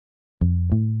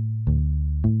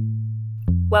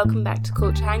Welcome back to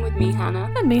Culture Hang with me, Hannah.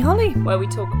 And me, Holly. Where we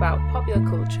talk about popular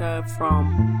culture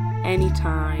from any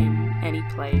time, any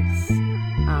place,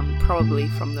 probably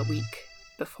from the week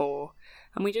before.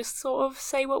 And we just sort of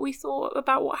say what we thought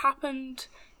about what happened.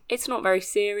 It's not very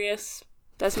serious.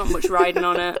 There's not much riding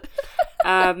on it.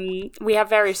 We have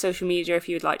various social media if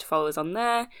you would like to follow us on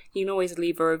there. You can always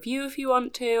leave a review if you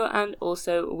want to. And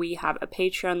also we have a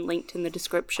Patreon linked in the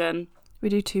description. We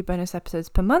do 2 bonus episodes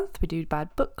per month. We do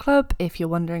Bad Book Club if you're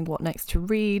wondering what next to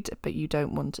read, but you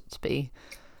don't want it to be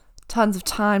tons of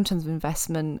time, tons of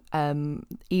investment,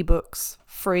 ebooks,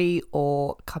 free,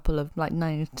 or a couple of like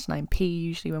 99p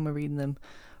usually when we're reading them.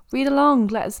 Read along,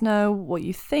 let us know what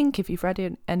you think if you've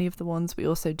read any of the ones. We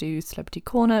also do Celebrity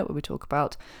Corner, where we talk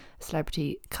about a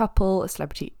celebrity couple, a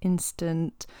celebrity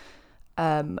instant,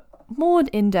 more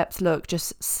in-depth look,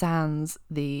 just sans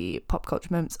the pop culture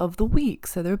moments of the week,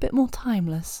 so they're a bit more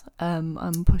timeless.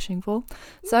 I'm pushing for.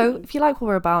 So if you like what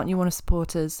we're about and you want to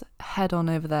support us, head on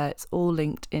over there. It's all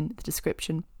linked in the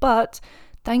description. But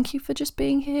thank you for just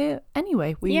being here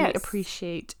anyway. We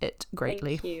appreciate it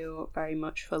greatly. Thank you very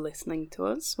much for listening to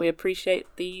us. We appreciate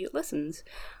the listens.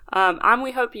 And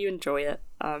we hope you enjoy it,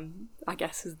 I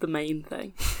guess is the main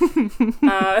thing.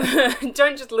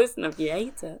 Don't just listen if you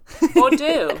hate it. Or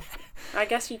do. I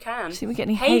guess you can. See, we're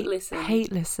getting hate listen.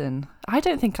 Hate listen. I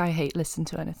don't think I hate listen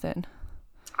to anything.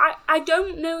 I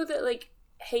don't know that, like,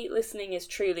 hate listening is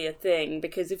truly a thing,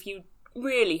 because if you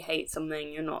really hate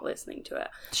something, you're not listening to it.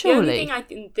 Surely. The only thing I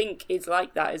can think is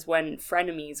like that is when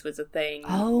Frenemies was a thing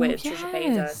with Trisha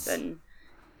Paytas and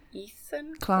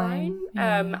Ethan Klein.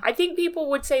 Yeah. I think people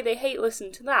would say they hate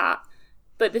listen to that,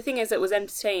 but the thing is, it was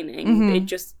entertaining. It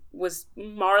just was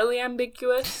morally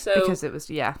ambiguous. So because it was,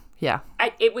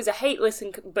 it was a hate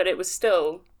listen, but it was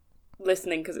still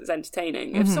listening because it's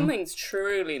entertaining. If something's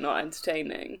truly not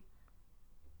entertaining,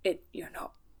 you're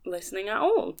not listening at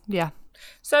all. Yeah.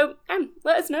 So,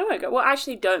 let us know. Well,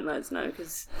 actually, don't let us know,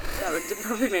 because that would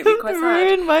probably make me quite sad.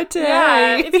 Ruin my day.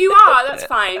 Yeah, if you are, that's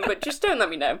fine, but just don't let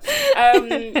me know.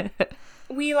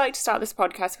 We like to start this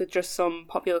podcast with just some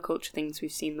popular culture things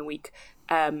we've seen the week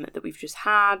that we've just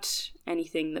had,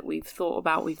 anything that we've thought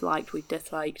about, we've liked, we've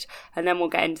disliked, and then we'll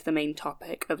get into the main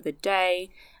topic of the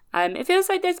day. It feels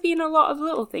like there's been a lot of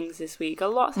little things this week. A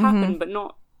lot's happened, but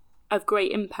not of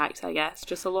great impact, I guess.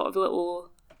 Just a lot of little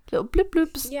blip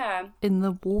bloops in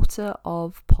the water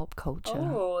of pop culture.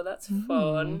 Oh, that's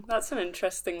fun. That's an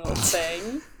interesting little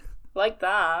thing. Like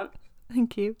that.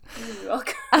 Thank you. You're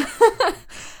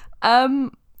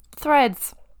welcome.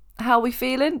 Threads. How are we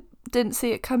feeling? Didn't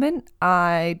see it coming.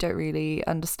 I don't really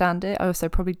understand it. I also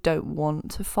probably don't want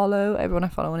to follow everyone I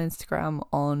follow on Instagram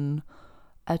on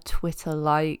a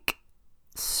Twitter-like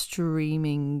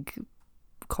streaming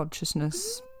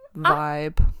consciousness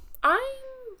vibe. I'm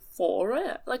for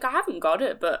it. Like, I haven't got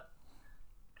it, but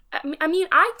I mean,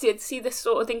 I did see this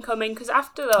sort of thing coming, because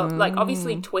after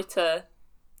obviously Twitter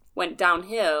went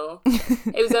downhill,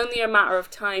 it was only a matter of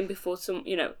time before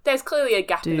there's clearly a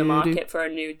gap in the market for a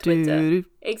new Twitter.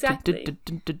 Exactly.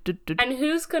 And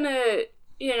who's gonna,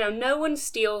 no one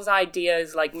steals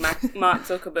ideas like Mark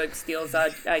Zuckerberg steals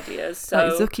ideas.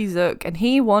 So like Zuck, and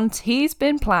he's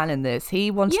been planning this.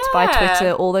 He wanted to buy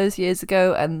Twitter all those years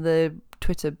ago, and the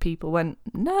Twitter people went,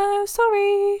 no,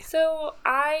 sorry. So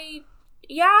I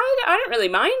don't really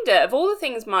mind it. Of all the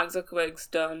things Mark Zuckerberg's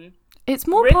done, it's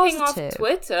more ripping positive. Off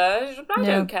Twitter, I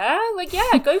don't care. Like,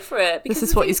 go for it. This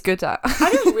is what he's good at.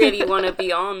 I don't really want to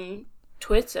be on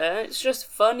Twitter. It's just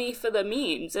funny for the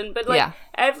memes, but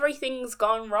everything's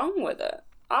gone wrong with it.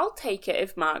 I'll take it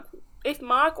if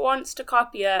Mark wants to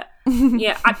copy it.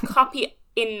 I'd copy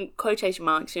in quotation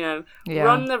marks.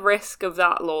 Run the risk of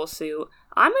that lawsuit.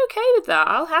 I'm okay with that.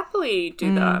 I'll happily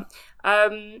do that.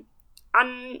 And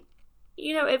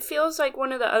it feels like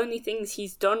one of the only things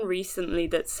he's done recently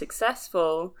that's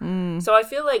successful. So I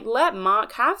feel like, let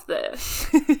Mark have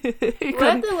this.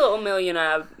 Let the little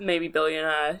millionaire, maybe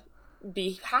billionaire,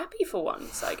 be happy for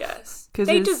once, I guess.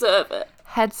 They deserve it.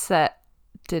 Headset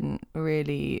didn't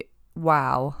really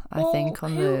I think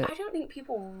on the... I don't think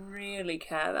people really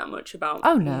care that much about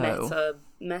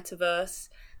metaverse.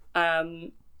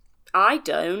 I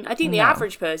don't. I think the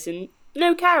average person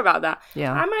no care about that.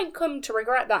 Yeah. I might come to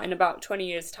regret that in about 20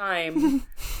 years' time.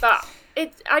 But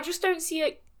I just don't see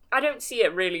it. I don't see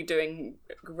it really doing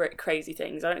crazy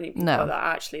things. I don't think people are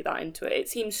actually that into it. It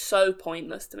seems so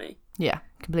pointless to me. Yeah,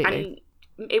 completely.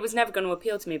 And it was never going to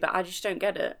appeal to me, but I just don't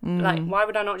get it. Like, why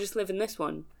would I not just live in this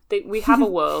one? We have a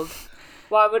world.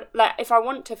 If I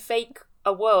want to fake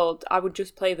a world, I would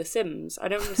just play The Sims. I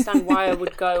don't understand why I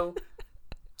would go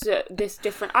to this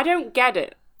different... I don't get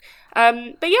it.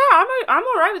 But yeah, I'm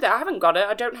all right with it. I haven't got it.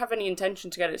 I don't have any intention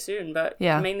to get it soon, but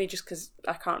mainly just because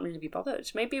I can't really be bothered.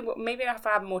 Maybe if I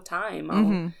have more time,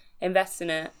 I'll invest in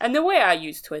it. And the way I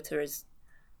use Twitter is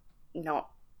not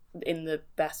in the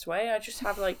best way. I just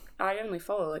have I only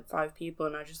follow 5 people,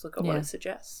 and I just look at what it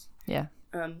suggests. Yeah.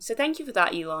 So thank you for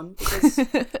that, Elon. Because,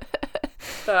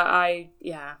 but I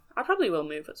probably will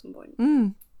move at some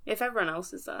point. If everyone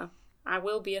else is there, I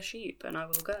will be a sheep and I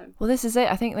will go. Well, this is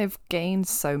it. I think they've gained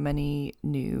so many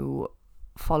new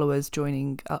followers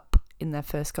joining up in their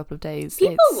first couple of days.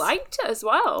 People liked it as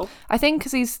well. I think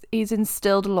because he's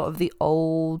instilled a lot of the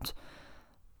old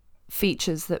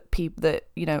features that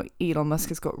Elon Musk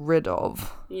has got rid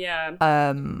of. Yeah.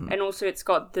 And also it's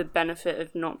got the benefit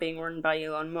of not being run by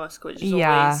Elon Musk, which is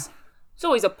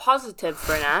always a positive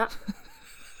for an app.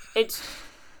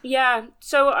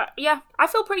 So I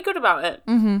feel pretty good about it.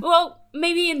 Well,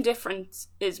 maybe indifferent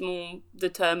is more the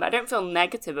term, but I don't feel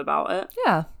negative about it.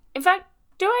 Yeah. In fact,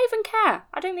 do I even care?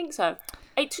 I don't think so.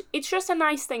 It's just a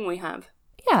nice thing we have.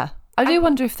 Yeah. I do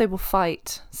wonder if they will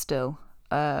fight still.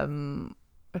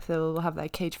 If they will have their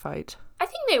cage fight. I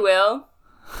think they will.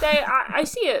 I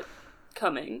see it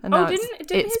coming. And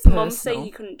didn't his mum say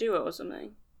he couldn't do it or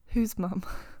something? Whose mum?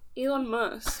 Elon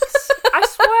Musk. I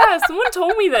swear, someone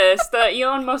told me this, that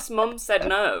Elon Musk's mum said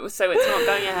no, so it's not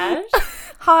going ahead.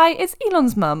 Hi, it's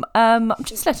Elon's mum. I'm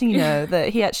just letting you know that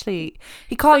he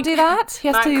can't do that. He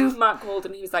has to. Mark called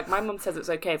and he was like, my mum says it's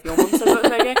okay if your mum says it's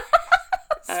okay.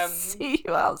 See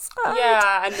you outside.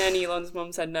 Yeah, and then Elon's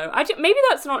mum said no. Maybe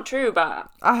that's not true, but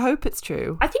I hope it's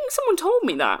true. I think someone told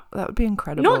me that. That would be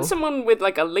incredible. Not someone with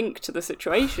a link to the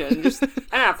situation, just an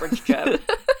average Joe.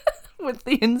 With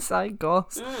the inside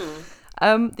goss.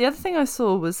 The other thing I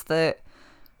saw was that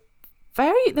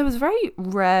there was very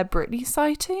rare Britney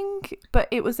sighting, but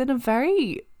it was in a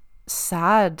very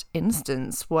sad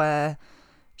instance where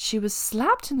she was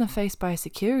slapped in the face by a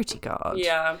security guard.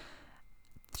 Yeah.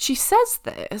 She says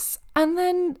this, and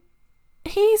then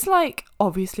he's like,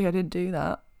 obviously I didn't do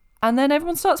that. And then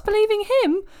everyone starts believing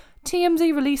him.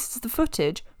 TMZ releases the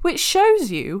footage, which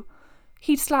shows you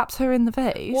he slaps her in the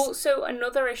face. Well, so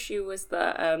another issue was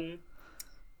that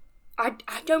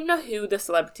I don't know who the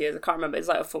celebrity is. I can't remember. It's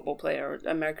a football player,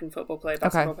 American football player,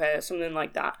 basketball player, something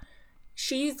like that.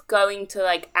 She's going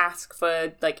to ask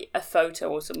for a photo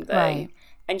or something, right.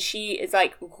 And she is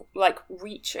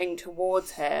reaching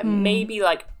towards him, maybe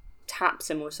taps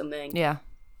him or something. Yeah.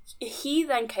 He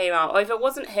then came out. Or if it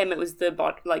wasn't him, it was the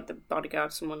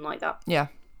bodyguard, someone like that. Yeah.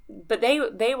 But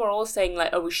they were all saying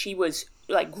she was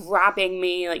grabbing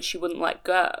me, she wouldn't let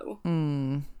go.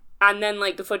 And then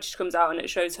the footage comes out and it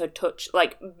shows her touch,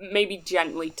 maybe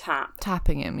gently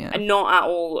tapping him, yeah, and not at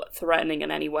all threatening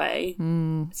in any way.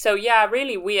 So yeah,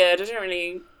 really weird. I don't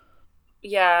really,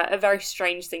 a very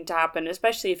strange thing to happen,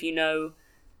 especially if you know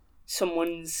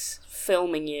someone's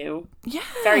filming you. Yeah,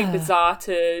 very bizarre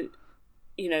to,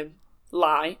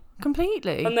 lie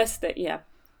completely. Unless they,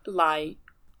 lie.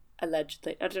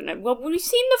 Allegedly. I don't know. Well, we've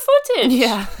seen the footage.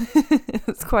 Yeah.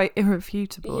 It's quite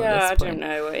irrefutable. Yeah, I don't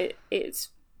know. It's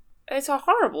a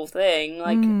horrible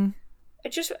thing.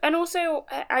 It just, and also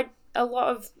a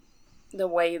lot of the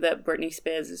way that Britney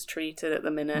Spears is treated at the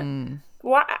minute.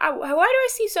 Why do I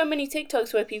see so many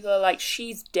TikToks where people are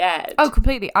she's dead? Oh,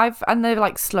 completely. And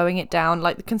they're slowing it down.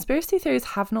 The conspiracy theories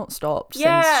have not stopped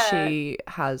since she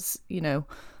has,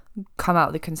 come out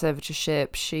of the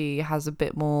conservatorship. She has a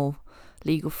bit more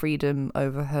legal freedom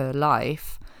over her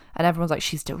life, and everyone's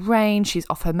she's deranged, she's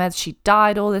off her meds, she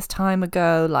died all this time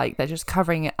ago, they're just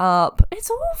covering it up. It's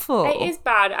awful. It is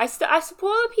bad. I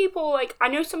support people, I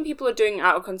know some people are doing it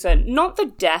out of concern, not the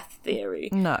death theory,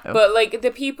 no, but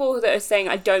the people that are saying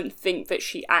I don't think that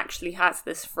she actually has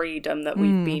this freedom that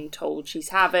we've been told she's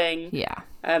having. Yeah.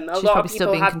 A lot of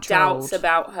people have doubts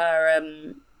about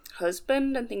her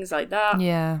husband and things like that.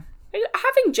 Yeah.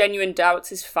 Having genuine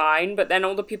doubts is fine, but then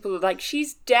all the people are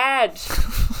she's dead.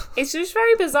 It's just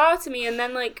very bizarre to me, and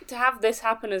then to have this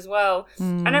happen as well.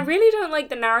 And I really don't like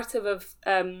the narrative of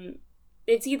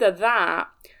it's either that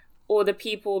or the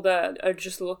people that are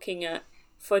just looking at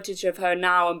footage of her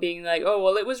now and being oh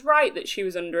well, it was right that she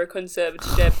was under a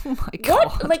conservatorship. Oh my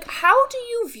God. What? How do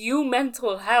you view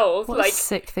mental health? What a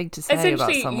sick thing to say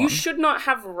essentially, about someone. You should not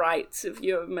have rights if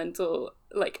you have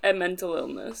a mental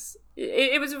illness.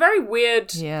 It was a very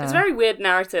weird. Yeah. It's a very weird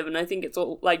narrative, and I think it's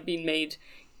all been made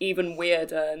even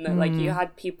weirder. And that you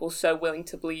had people so willing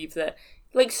to believe that,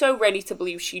 so ready to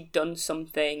believe she'd done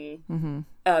something,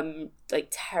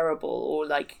 terrible or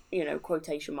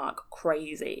quotation mark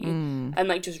crazy,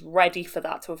 and just ready for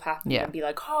that to have happened and be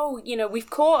oh, we've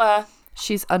caught her.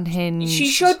 She's unhinged. She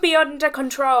should be under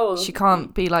control. She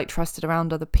can't be like trusted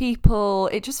around other people.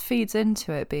 It just feeds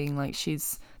into it being like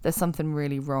there's something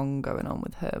really wrong going on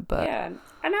with her. But I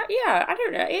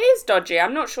don't know. It is dodgy.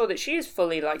 I'm not sure that she is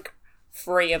fully like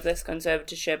free of this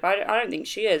conservatorship. I don't think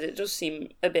she is. It does seem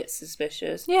a bit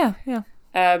suspicious. Yeah.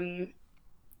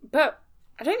 But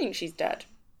I don't think she's dead.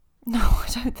 No, I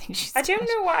don't think she's dead.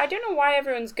 I don't know why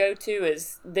everyone's go-to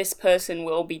is this person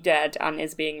will be dead and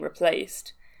is being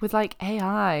replaced. With like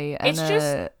AI and it's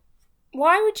just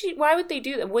why would they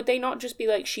do that? Would they not just be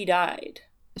like she died?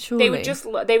 Surely. They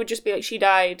would just be like she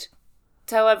died.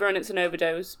 Tell everyone it's an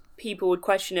overdose. People would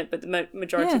question it, but the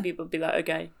majority of people would be like,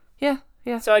 okay.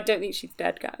 Yeah. So I don't think she's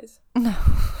dead, guys. No.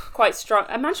 Quite strong.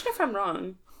 Imagine if I'm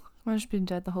wrong. Why has she been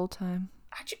dead the whole time?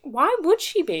 Why would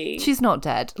she be? She's not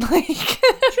dead. Like,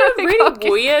 it's a really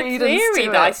weird theory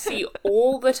that I see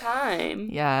all the time.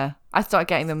 Yeah. I start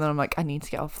getting them and I'm like, I need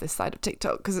to get off this side of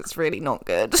TikTok because it's really not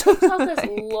good.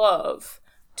 TikTokers love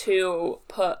to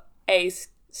put a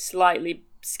slightly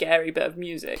scary bit of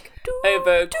music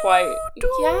over quite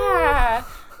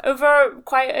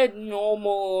a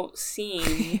normal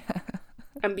scene. Yeah.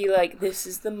 And be like, this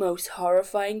is the most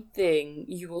horrifying thing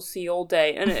you will see all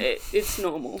day. And it's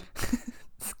normal.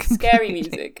 Scary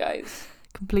music, guys.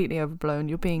 Completely overblown.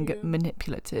 You're being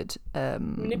manipulated.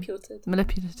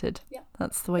 Manipulated. Yeah.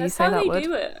 That's the way you say that word. That's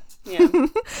how they do it. Yeah.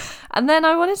 And then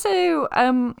I wanted to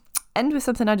end with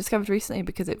something I discovered recently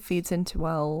because it feeds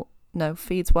well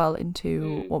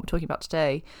into what we're talking about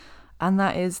today. And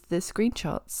that is the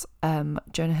screenshots.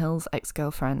 Jonah Hill's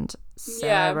ex-girlfriend,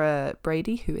 Sarah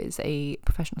Brady, who is a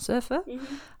professional surfer,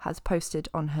 has posted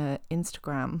on her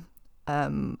Instagram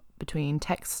between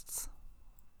texts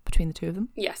between the two of them.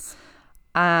 Yes.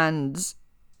 And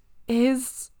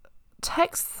his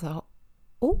texts are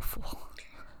awful.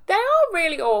 They are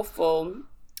really awful.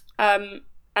 And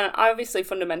I obviously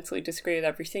fundamentally disagree with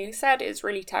everything he said. It's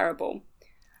really terrible.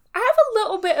 I have a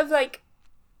little bit of like...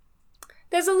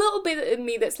 There's a little bit in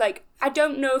me that's like, I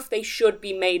don't know if they should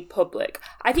be made public.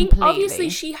 I think obviously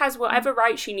she has whatever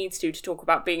right she needs to talk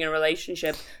about being in a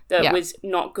relationship that was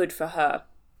not good for her.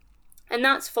 And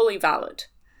that's fully valid.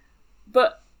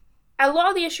 But a lot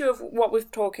of the issue of what we're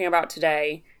talking about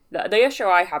today, the issue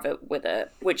I have with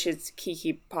it, which is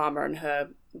Keke Palmer and her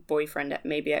boyfriend,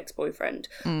 maybe ex-boyfriend.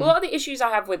 A lot of the issues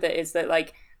I have with it is that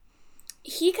like,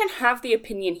 he can have the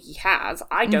opinion he has.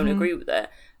 I don't agree with it.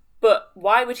 But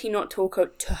why would he not talk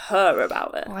to her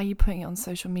about it? Why are you putting it on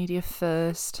social media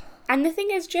first? And the thing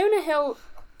is, Jonah Hill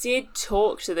did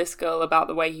talk to this girl about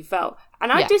the way he felt.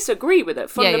 And I disagree with it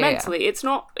fundamentally. It's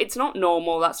not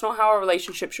normal. That's not how a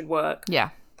relationship should work. Yeah.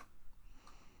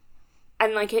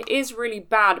 And like, it is really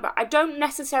bad. But I don't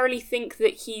necessarily think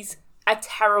that he's a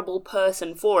terrible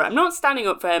person for it. I'm not standing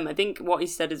up for him. I think what he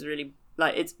said is really,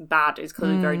 like, it's bad. It's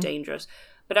clearly very dangerous.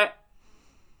 But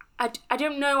I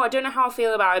don't know. I don't know how I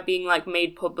feel about it being like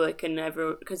made public and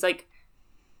everyone, because like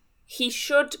he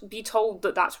should be told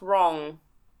that that's wrong.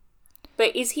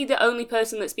 But is he the only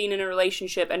person that's been in a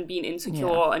relationship and been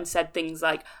insecure and said things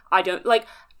like, I don't like?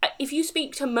 If you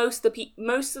speak to most of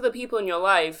the people in your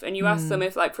life and you ask them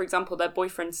if, like, for example, their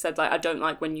boyfriend said like, I don't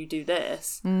like when you do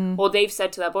this, or they've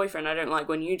said to their boyfriend, I don't like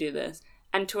when you do this,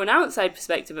 and to an outside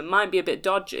perspective, it might be a bit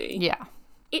dodgy. Yeah.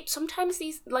 Sometimes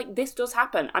this does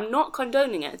happen. I'm not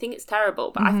condoning it. I think it's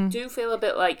terrible, but I do feel a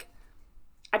bit like,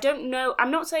 I don't know.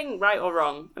 I'm not saying right or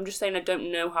wrong. I'm just saying I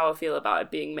don't know how I feel about it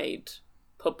being made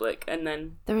public. And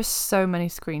then there are so many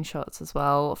screenshots as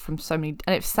well from so many,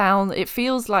 and it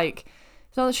feels like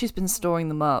it's not that she's been storing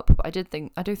them up, but I do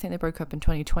think they broke up in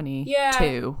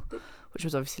 2022. Which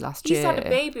was obviously last year. He's had a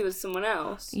baby with someone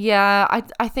else. Yeah,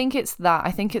 I think it's that.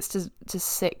 I think it's to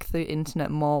sick the internet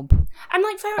mob. And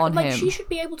like, him. She should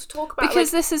be able to talk about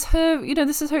because this is her.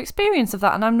 This is her experience of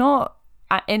that, and I'm not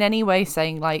in any way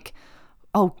saying like,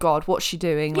 oh God, what's she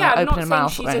doing? Yeah, like, I'm open not her saying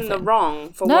mouth she's in the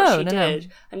wrong for what she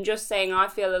did. I'm just saying I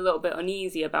feel a little bit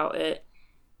uneasy about it.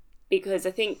 Because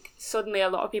I think suddenly a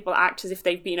lot of people act as if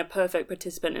they've been a perfect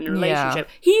participant in a relationship.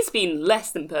 Yeah. He's been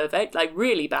less than perfect, like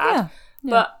really bad. Yeah.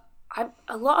 But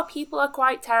a lot of people are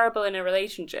quite terrible in a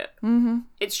relationship.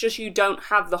 It's just you don't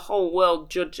have the whole world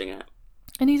judging it.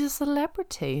 And he's a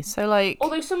celebrity, so like...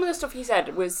 Although some of the stuff he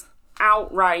said was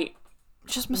outright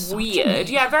just weird.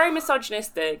 Yeah, very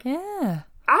misogynistic. Yeah.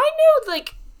 I know,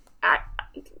 like... I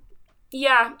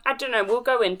don't know. We'll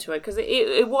go into it, because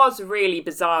it was really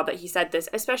bizarre that he said this,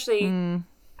 especially...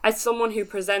 as someone who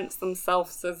presents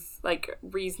themselves as, like,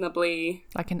 reasonably...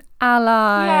 like an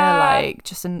ally, like,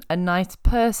 just a nice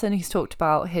person. He's talked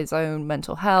about his own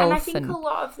mental health. And I think a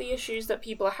lot of the issues that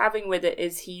people are having with it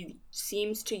is he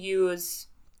seems to use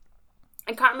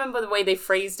I can't remember the way they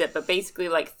phrased it, but basically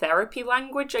like therapy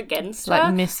language against like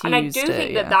her. misused and I do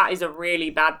think it, that is a really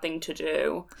bad thing to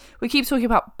do. We keep talking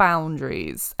about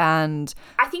boundaries, and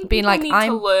I think being people like, need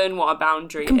to learn what a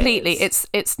boundary completely, is.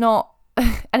 It's not,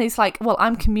 and it's like, well,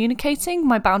 I'm communicating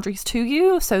my boundaries to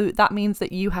you, so that means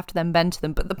that you have to then bend to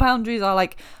them. But the boundaries are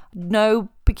like, no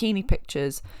bikini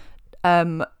pictures.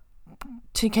 Can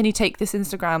you take this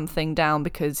Instagram thing down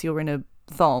because you're in a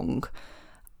thong?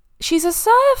 She's a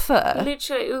surfer.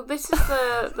 Literally, this is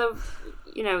the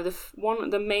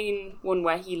main one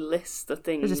where he lists the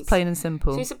things. It's just plain and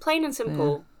simple. So it's a plain and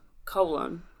simple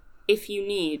colon, if you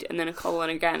need, and then a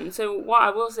colon again. So what I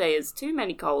will say is too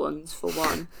many colons for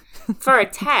one. For a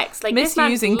text, like this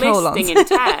man's listing colons. In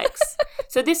text.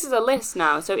 So this is a list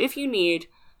now. So if you need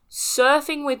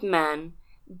surfing with men,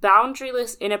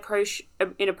 boundaryless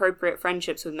inappropriate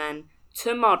friendships with men,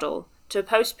 to model, to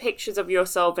post pictures of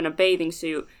yourself in a bathing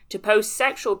suit, to post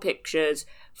sexual pictures,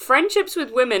 friendships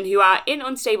with women who are in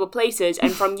unstable places,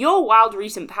 and from your wild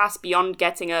recent past beyond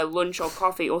getting a lunch or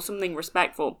coffee or something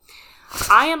respectful,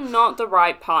 I am not the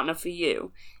right partner for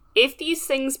you. If these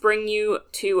things bring you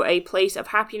to a place of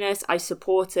happiness, I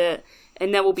support it,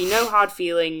 and there will be no hard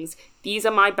feelings. These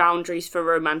are my boundaries for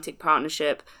romantic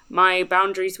partnership. My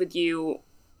boundaries with you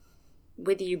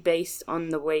based on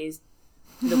the ways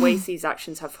these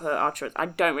actions have hurt our trust. I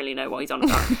don't really know what he's on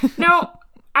about. Now,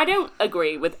 I don't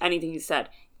agree with anything he said.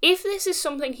 If this is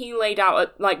something he laid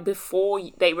out like before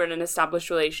they were in an established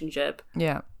relationship,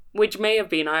 which may have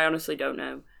been, I honestly don't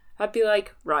know, I'd be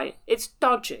like, right, it's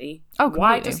dodgy. Oh, completely.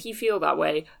 Why does he feel that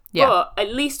way? Yeah. But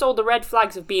at least all the red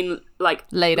flags have been like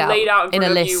laid out in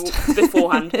front of you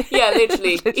beforehand. Yeah,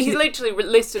 literally. He's literally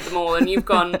listed them all, and you've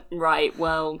gone, right,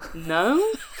 well, no.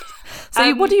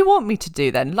 So what do you want me to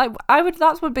do then? Like,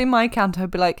 that would be my counter.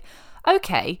 I'd be like,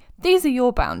 okay, these are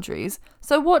your boundaries.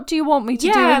 So what do you want me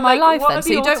to do in my life then? So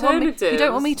you don't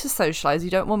want me to socialize. You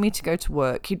don't want me to go to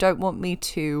work. You don't want me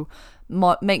to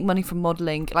make money from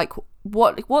modeling. Like,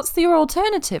 what's your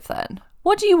alternative then?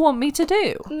 What do you want me to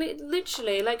do?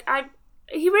 Literally, like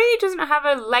he really doesn't have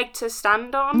a leg to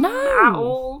stand on at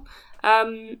all.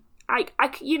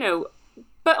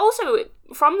 But also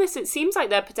from this, it seems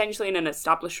like they're potentially in an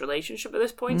established relationship at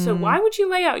this point. So why would you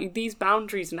lay out these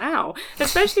boundaries now?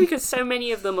 Especially because so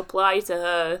many of them apply to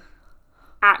her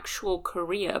actual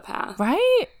career path.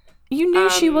 Right? You knew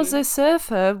she was a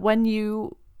surfer when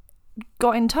you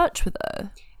got in touch with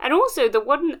her. And also the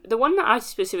one that I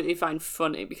specifically find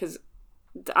funny, because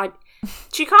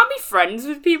she can't be friends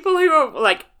with people who are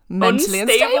like mentally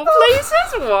unstable places.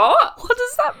 What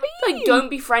does that mean? Like, don't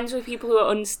be friends with people who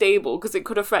are unstable because it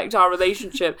could affect our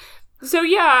relationship. So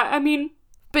yeah, I mean,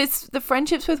 but it's the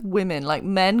friendships with women. Like,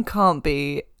 men can't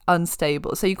be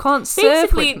unstable, so you can't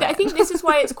surf with men. I think this is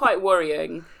why it's quite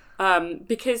worrying,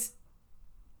 because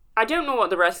I don't know what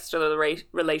the rest of the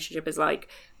relationship is like,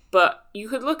 but you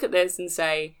could look at this and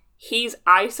say, he's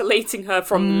isolating her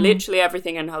from literally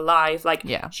everything in her life. Like,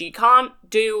 she can't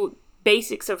do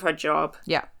basics of her job.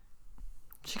 Yeah.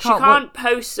 She can't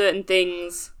post certain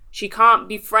things. She can't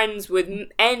be friends with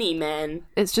any men.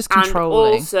 It's just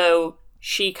controlling. And also,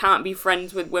 she can't be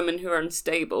friends with women who are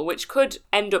unstable, which could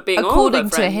end up being according all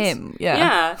of her friends. To him. Yeah.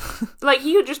 Yeah. Like,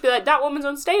 he could just be like, that woman's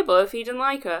unstable if he didn't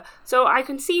like her. So I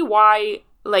can see why.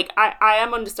 Like, I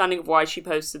am understanding of why she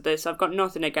posted this. I've got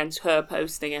nothing against her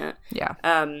posting it. Yeah.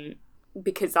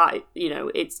 Because that,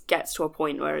 it gets to a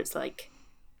point where it's like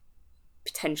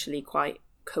potentially quite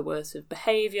coercive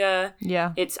behaviour.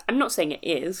 Yeah. I'm not saying it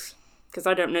is, because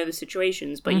I don't know the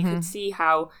situations, but you could see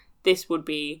how this would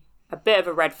be a bit of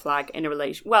a red flag in a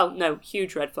relation. Well, no,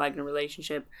 huge red flag in a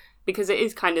relationship, because it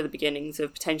is kind of the beginnings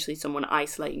of potentially someone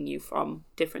isolating you from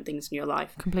different things in your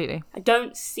life. Completely. I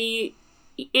don't see.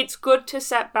 It's good to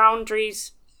set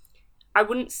boundaries. I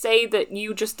wouldn't say that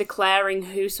you just declaring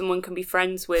who someone can be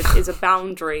friends with is a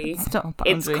boundary. It's not a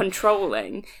boundary. It's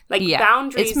controlling. Like,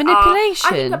 boundaries it's manipulation.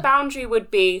 I think a boundary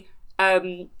would be,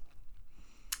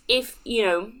 if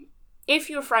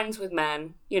you're friends with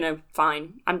men,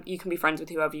 fine. You can be friends with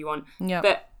whoever you want. Yeah.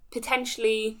 But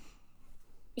potentially,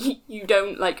 you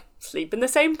don't, like, sleep in the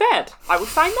same bed. I would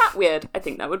find that weird. I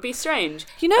think that would be strange.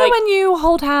 When you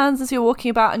hold hands as you're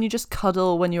walking about and you just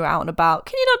cuddle when you're out and about,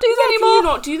 can you not do that anymore? Can you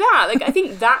not do that? Like, I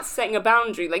think that's setting a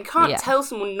boundary. Like, you can't tell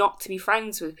someone not to be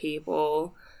friends with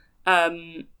people,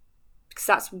 because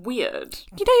that's weird.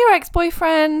 Your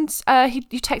ex-boyfriend,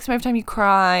 you text him every time you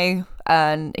cry,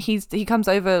 and he comes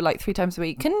over like 3 times a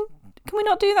week. Can we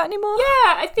not do that anymore?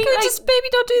 Yeah, I think, can we just maybe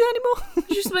not do that anymore?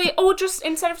 just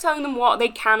instead of telling them what they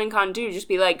can and can't do, just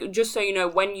be like, just so you know,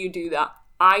 when you do that,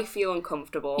 I feel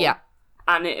uncomfortable. Yeah.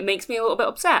 And it makes me a little bit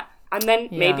upset. and then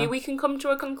maybe we can come to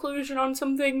a conclusion on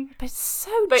something. But it's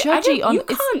so judgy. You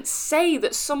can't say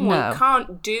that someone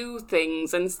can't do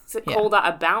things and call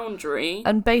that a boundary.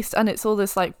 And it's all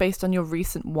this like based on your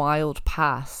recent wild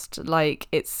past. Like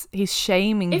he's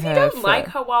shaming her. If you don't like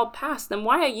her wild past, then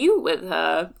why are you with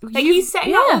her? Like he's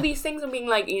setting out all these things and being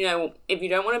like, you know, if you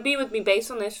don't want to be with me based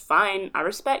on this, fine, I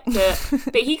respect it.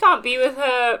 But he can't be with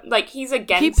her. Like he's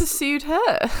against. He pursued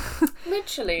her.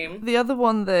 Literally. The other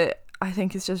one that I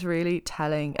think is just really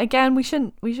telling. Again, we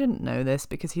shouldn't know this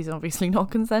because he's obviously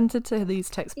not consented to these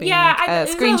texts being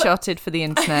screenshotted for the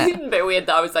internet. It's a bit weird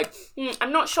that I was like,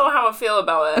 I'm not sure how I feel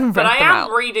about it, but I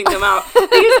am reading them out because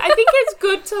I think it's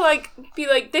good to like be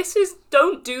like,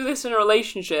 don't do this in a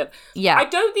relationship. Yeah, I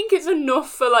don't think it's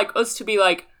enough for like us to be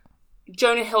like,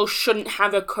 Jonah Hill shouldn't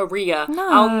have a career. No,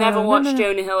 I'll never watch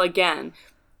Jonah Hill again,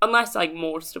 unless like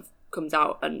more stuff comes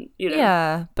out and you know.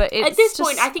 Yeah, but at this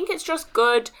point, I think it's just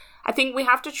good. I think we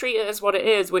have to treat it as what it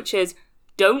is, which is,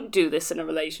 don't do this in a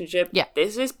relationship. Yeah.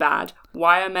 This is bad.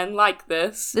 Why are men like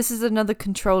this? This is another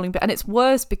controlling bit. And it's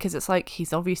worse because it's like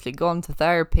he's obviously gone to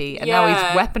therapy and now he's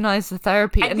weaponized the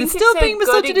therapy and he's still being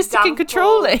misogynistic and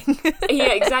controlling.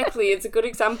 Yeah, exactly. It's a good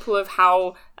example of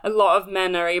how a lot of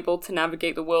men are able to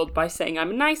navigate the world by saying, I'm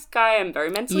a nice guy, I'm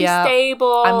very mentally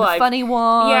stable. I'm the funny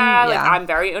one. Yeah, like I'm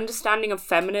very understanding of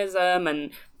feminism and...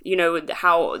 you know,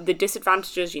 how the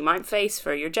disadvantages you might face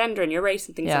for your gender and your race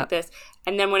and things like this.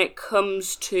 And then when it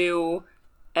comes to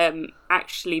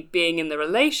actually being in the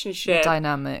relationship... the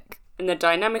dynamic. In the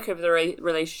dynamic of the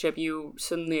relationship, you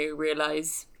suddenly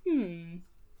realise, maybe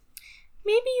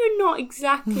you're not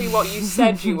exactly what you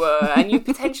said you were. And you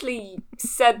potentially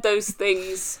said those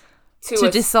things to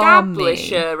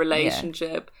establish a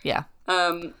relationship. Yeah.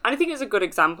 And I think it's a good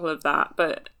example of that,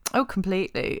 but... Oh,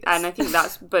 completely. And I think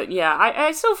but yeah,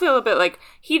 I still feel a bit like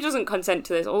he doesn't consent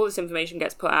to this. All this information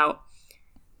gets put out.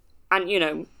 And, you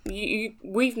know,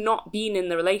 we've not been in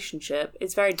the relationship.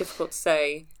 It's very difficult to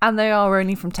say. And they are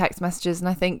only from text messages. And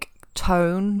I think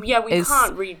tone we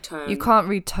can't read tone. You can't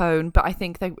read tone, but I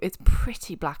think it's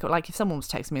pretty black. Like, if someone was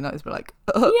texting me like this, we're like,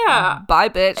 bye,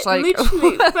 bitch. Like,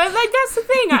 literally. But, like, that's the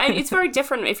thing. It's very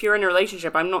different if you're in a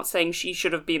relationship. I'm not saying she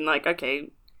should have been like,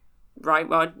 okay... right,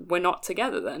 well, we're not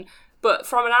together then. But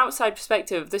from an outside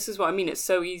perspective, this is what I mean. It's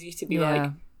so easy to be like,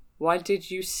 why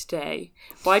did you stay?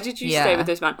 Why did you stay with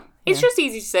this man? It's just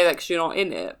easy to say that because you're not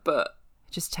in it, but...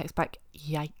 just text back,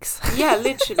 yikes. Yeah,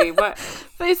 literally. But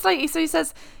it's like, so he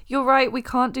says, you're right, we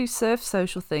can't do surf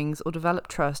social things or develop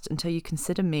trust until you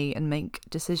consider me and make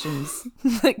decisions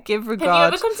that give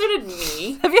regard. Have you ever considered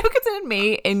me? Have you ever considered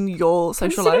me in your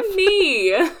social life? Consider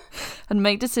me. And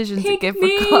make decisions Pick that give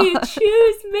me, regard.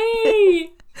 Choose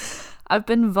me. I've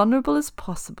been vulnerable as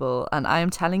possible, and I am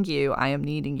telling you, I am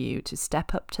needing you to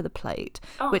step up to the plate,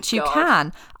 which you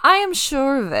can. I am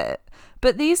sure of it.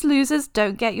 But these losers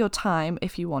don't get your time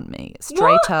if you want me.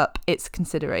 Straight up, it's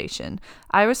consideration.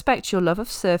 I respect your love of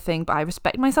surfing, but I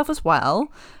respect myself as well.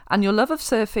 And your love of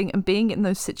surfing and being in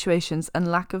those situations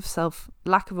and lack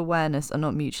of awareness are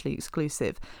not mutually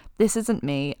exclusive. This isn't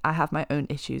me. I have my own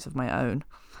issues of my own.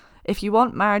 If you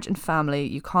want marriage and family,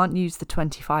 you can't use the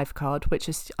 25 card, which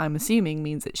is, I'm assuming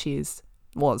means that she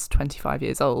was 25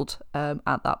 years old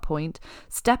at that point.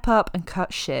 Step up and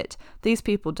cut shit. These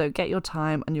people don't get your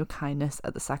time and your kindness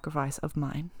at the sacrifice of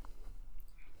mine.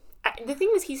 The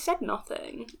thing is, he said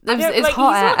nothing. It's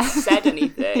hot air. He's not said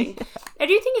anything. I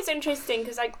do think it's interesting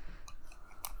because, like,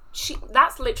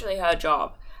 that's literally her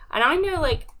job. And I know,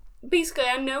 like, basically,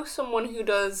 I know someone who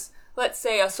does, let's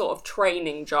say, a sort of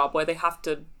training job where they have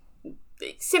to,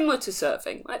 similar to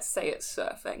surfing. Let's say it's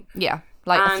surfing. Yeah.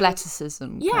 Like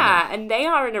athleticism. Yeah, and they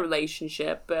are in a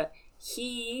relationship, but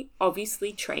he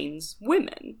obviously trains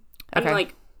women. And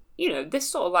like, you know, this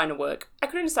sort of line of work, I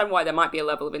can understand why there might be a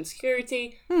level of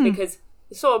insecurity because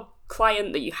the sort of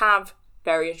client that you have,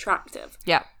 very attractive.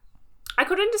 Yeah. I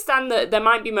could understand that there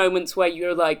might be moments where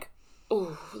you're like,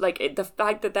 oh, like the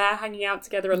fact that they're hanging out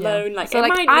together alone, like, so it like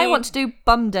might I want to do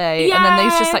bum day, and then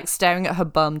he's just like staring at her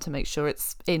bum to make sure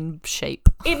it's in shape.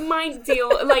 It might deal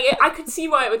like I could see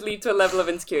why it would lead to a level of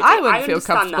insecurity. I wouldn't feel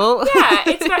comfortable. That.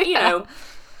 Yeah, it's very, you know,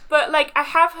 but like I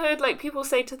have heard like people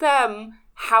say to them,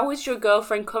 "How is your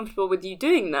girlfriend comfortable with you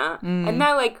doing that?" And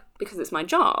they're like, "Because it's my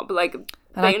job." Like,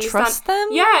 and I trust them.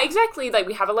 Yeah, exactly. Like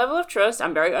we have a level of trust.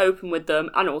 I'm very open with them,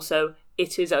 and also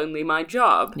it is only my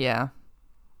job. Yeah.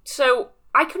 So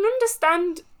I can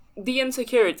understand the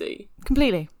insecurity.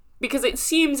 Completely. Because it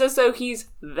seems as though he's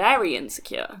very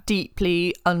insecure.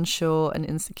 Deeply unsure and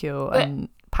insecure and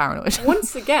paranoid.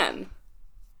 Once again,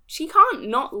 she can't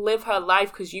not live her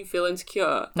life because you feel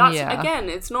insecure. That's, again,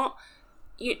 it's not...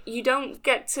 you don't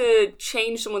get to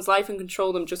change someone's life and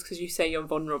control them just because you say you're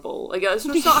vulnerable. Like, that's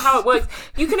just not how it works.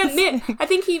 You can admit, I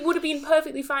think he would have been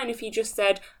perfectly fine if he just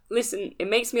said, listen, it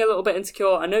makes me a little bit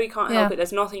insecure. I know you can't help it.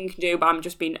 There's nothing you can do, but I'm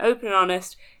just being open and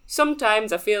honest.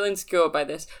 Sometimes I feel insecure by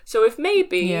this. So if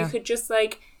maybe you could just,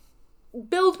 like,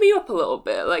 build me up a little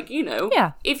bit. Like, you know,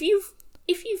 if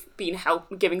you've been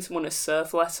giving someone a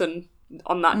surf lesson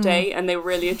on that day and they were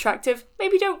really attractive,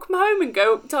 maybe don't come home and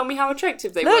go tell me how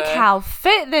attractive they were. Look how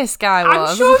fit this guy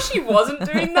was. I'm sure she wasn't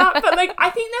doing that, but like I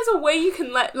think there's a way you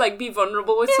can be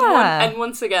vulnerable with someone and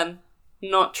once again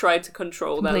not try to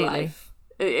control their life.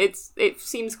 It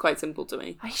seems quite simple to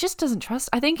me. He just doesn't trust.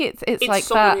 I think it's like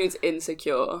someone who's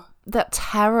insecure. That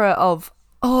terror of,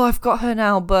 oh, I've got her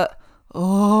now, but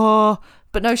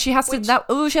no, she has to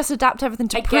adapt everything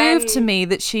to prove to me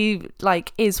that she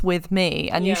like is with me.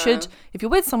 And you should, if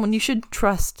you're with someone, you should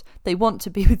trust they want to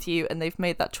be with you and they've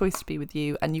made that choice to be with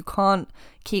you, and you can't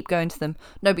keep going to them.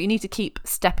 No, but you need to keep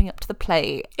stepping up to the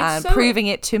plate and proving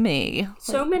it to me.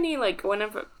 So many, like,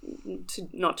 whenever,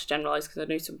 not to generalize because I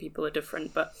know some people are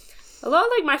different, but a lot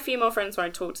of like my female friends, when I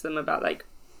talk to them about like,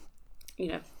 you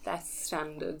know, their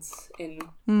standards in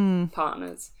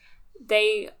partners,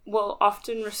 they will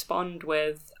often respond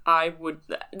with,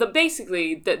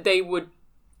 basically that they would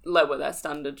lower their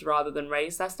standards rather than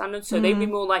raise their standards. So they'd be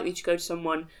more likely to go to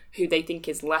someone who they think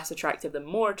is less attractive than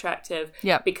more attractive.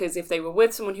 Yeah. Because if they were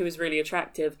with someone who was really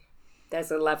attractive, there's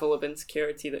a level of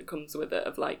insecurity that comes with it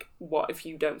of like, what if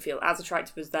you don't feel as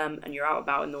attractive as them and you're out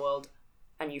about in the world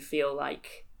and you feel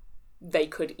like they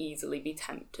could easily be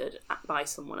tempted by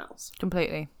someone else.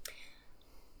 Completely.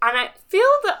 And I feel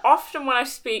that often when I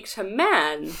speak to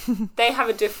men, they have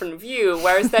a different view,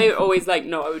 whereas they're always like,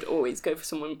 no, I would always go for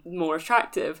someone more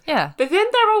attractive. Yeah. But then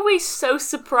they're always so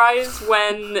surprised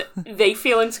when they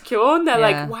feel insecure and they're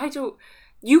like,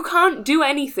 you can't do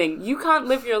anything. You can't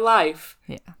live your life.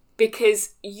 Yeah.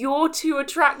 Because you're too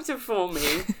attractive for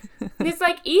me. And it's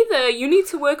like, either you need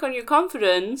to work on your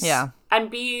confidence and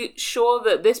be sure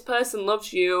that this person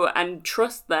loves you and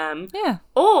trust them. Yeah.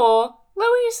 Or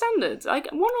lower your standards, like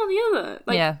one or the other.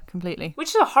 Like, yeah, completely. Which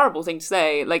is a horrible thing to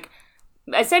say. Like,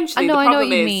 essentially, I know what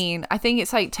you mean. I think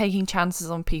it's like taking chances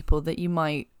on people that you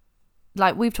might,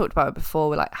 like we've talked about it before,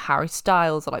 with like Harry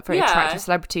Styles or like very attractive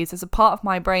celebrities. There's a part of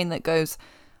my brain that goes,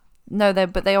 no,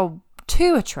 they are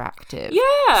too attractive.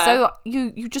 Yeah. So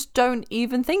you just don't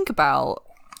even think about.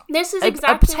 This is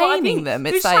exactly obtaining what I think. them.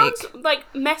 It's like sounds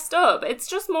like messed up. It's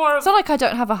just more of. It's not like I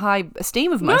don't have a high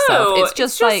esteem of myself. It's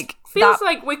just like feels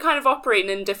like we're kind of operating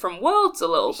in different worlds a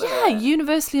little bit. Yeah,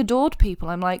 universally adored people.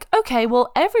 I'm like, okay,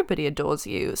 well, everybody adores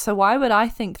you, so why would I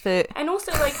think that? And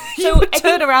also, like, you would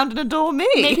turn around and adore me?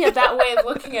 Maybe that way of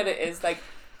looking at it is like,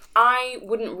 I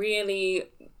wouldn't really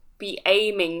be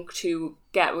aiming to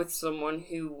get with someone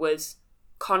who was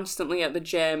constantly at the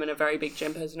gym and a very big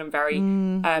gym person and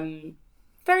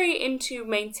very into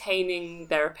maintaining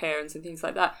their appearance and things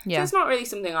like that. Yeah. So it's not really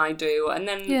something I do. And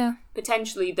then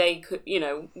potentially they could,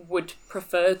 would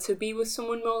prefer to be with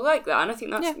someone more like that. And I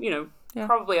think that's,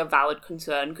 probably a valid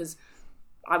concern because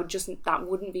that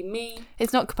wouldn't be me.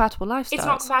 It's not compatible lifestyles. It's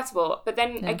not compatible. But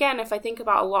then again, if I think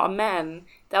about a lot of men,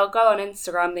 they'll go on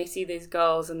Instagram, they see these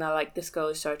girls and they're like, this girl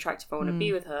is so attractive, I want to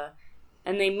be with her.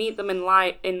 And they meet them in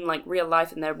real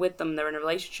life and they're with them, they're in a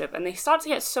relationship, and they start to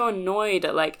get so annoyed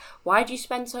at like, why do you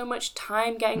spend so much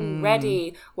time getting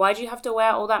ready? Why do you have to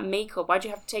wear all that makeup? Why do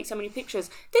you have to take so many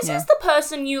pictures? This is the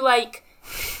person you like.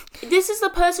 This is the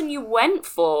person you went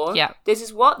for. Yeah. This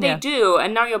is what they do,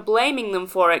 and now you're blaming them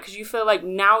for it because you feel like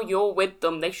now you're with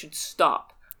them, they should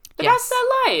stop. But that's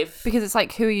their life. Because it's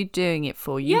like, who are you doing it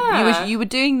for? You were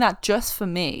doing that just for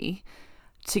me,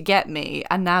 to get me,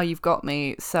 and now you've got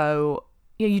me, so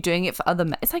you're doing it for other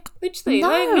men. It's like, literally,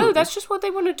 no, that's just what they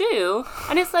want to do.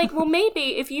 And it's like, well,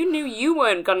 maybe if you knew you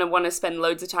weren't going to want to spend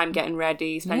loads of time getting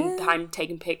ready, spend time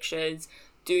taking pictures,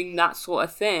 doing that sort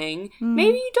of thing,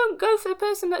 maybe you don't go for the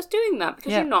person that's doing that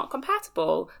because you're not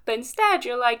compatible. But instead,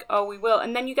 you're like, oh, we will.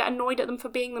 And then you get annoyed at them for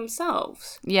being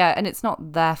themselves. Yeah, and it's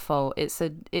not their fault.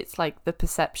 It's like the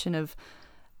perception of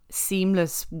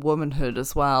seamless womanhood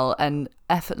as well, and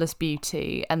effortless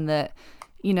beauty, and that,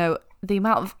 the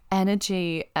amount of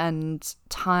energy and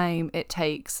time it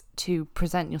takes to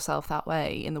present yourself that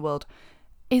way in the world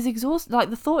is exhausting. Like,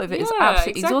 the thought of it is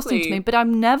absolutely exhausting to me. But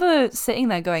I'm never sitting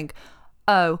there going,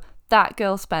 oh, that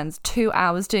girl spends 2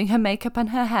 hours doing her makeup and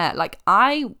her hair. Like,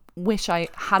 I wish I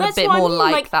had a bit more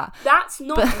like that. That's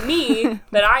not me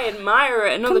that I admire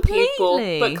it in other people,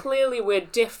 but clearly we're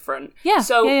different. Yeah.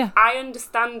 So I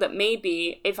understand that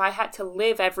maybe if I had to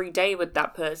live every day with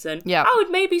that person, I would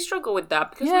maybe struggle with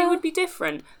that because we would be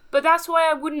different. But that's why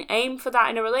I wouldn't aim for that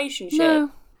in a relationship.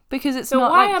 No, because it's so not.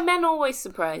 So why like... are men always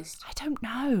surprised? I don't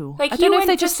know. Like, I don't know if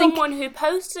they just just think someone who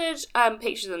posted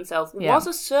pictures of themselves, was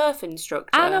a surf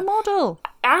instructor and a model,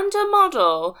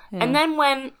 and then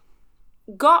when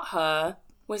got her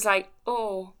was like,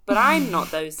 oh, but I'm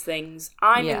not those things.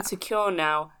 I'm insecure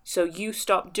now, so you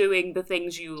stop doing the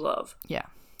things you love. Yeah.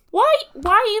 Why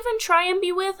even try and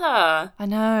be with her? I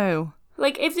know.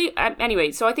 Like, if the...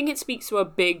 anyway, so I think it speaks to a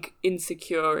big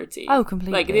insecurity. Oh,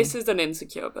 completely. Like, this is an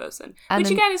insecure person. And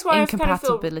which, again, is why I kind of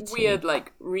feel incompatibility. weird,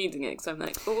 like, reading it, because I'm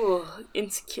like, oh,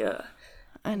 insecure.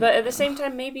 But at the same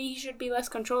time, maybe he should be less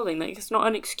controlling. Like, it's not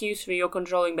an excuse for your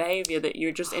controlling behaviour that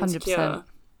you're just insecure. 100%.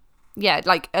 Yeah,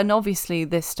 like, and obviously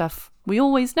this stuff, we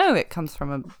always know it comes from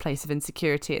a place of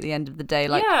insecurity at the end of the day.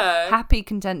 Like, happy,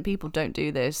 content people don't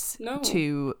do this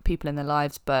to people in their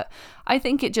lives. But I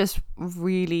think it just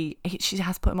really, she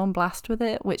has put him on blast with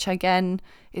it, which again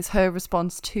is her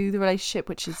response to the relationship,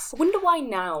 which is... I wonder why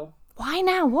now? Why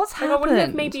now? What's happened? I wonder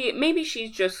if maybe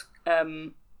she's just...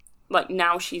 like,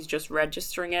 now she's just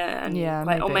registering it.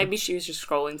 And or maybe she was just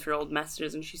scrolling through old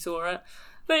messages and she saw it.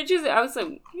 But I was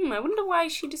like, I wonder why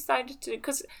she decided to...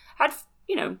 Because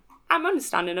I'm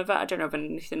understanding of it. I don't have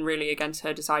anything really against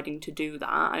her deciding to do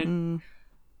that.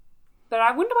 But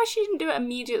I wonder why she didn't do it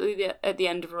immediately at the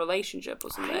end of a relationship or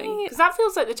something. Because that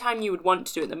feels like the time you would want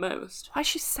to do it the most. Why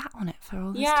she sat on it for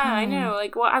all this time? Yeah, I know.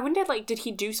 Like, I wonder, like, did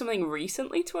he do something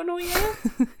recently to annoy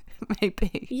her?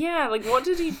 Maybe. Yeah, like, what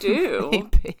did he do?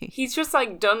 Maybe. He's just,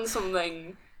 like, done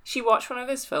something... She watched one of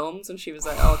his films and she was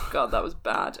like, oh god, that was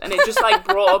bad. And it just like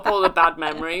brought up all the bad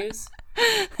memories.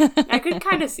 I could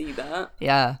kind of see that.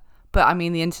 Yeah. But I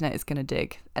mean, the internet is going to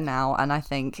dig now. And I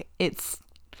think it's,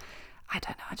 I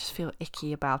don't know, I just feel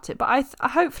icky about it. But I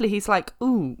hopefully he's like,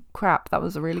 ooh, crap, that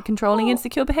was a really controlling,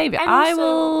 insecure behaviour. I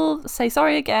will say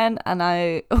sorry again and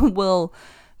I will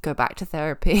go back to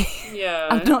therapy. Yeah.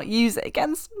 And not use it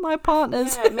against my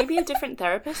partners. Yeah, maybe a different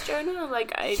therapist, Jonah.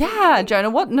 Like,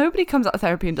 Jonah, what? Nobody comes out of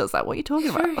therapy and does that. What are you talking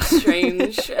about? Very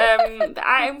strange.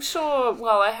 I'm sure,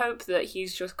 well, I hope that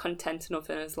he's just content enough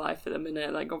in his life at the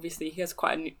minute. Like, obviously, he's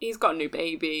got a new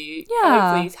baby. Yeah.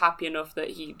 Hopefully he's happy enough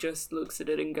that he just looks at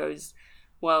it and goes,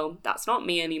 well, that's not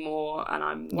me anymore and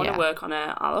I want to work on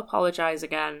it. I'll apologise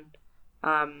again.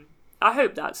 I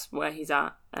hope that's where he's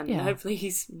at. And hopefully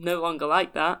he's no longer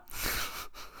like that.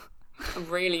 I'm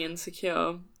really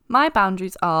insecure. My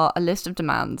boundaries are a list of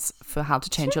demands for how to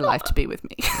change your life to be with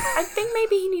me. I think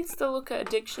maybe he needs to look at a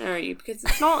dictionary because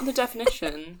it's not the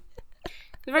definition.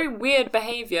 It's a very weird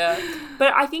behaviour.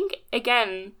 But I think,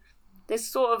 again, this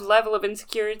sort of level of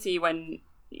insecurity when,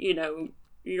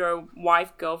 your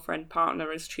wife, girlfriend,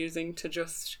 partner is choosing to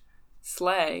just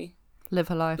slay. Live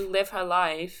her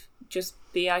life. Just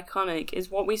be iconic, is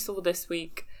what we saw this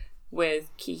week with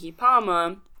Keke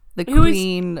Palmer. The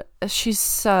Queen, she's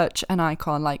such an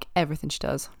icon, like everything she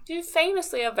does. She's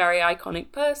famously a very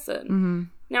iconic person. Mm-hmm.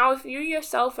 Now, if you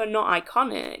yourself are not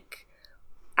iconic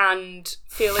and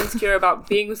feel insecure about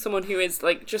being with someone who is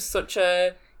like just such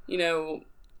a,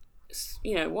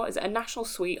 what is it, a national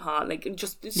sweetheart, like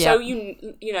just so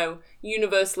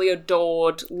universally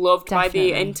adored, loved by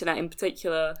the internet in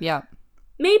particular. Yeah.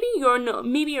 Maybe you're not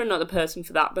the person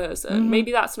for that person. Mm-hmm.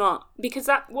 Maybe that's not, because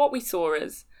what we saw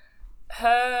is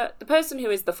the person who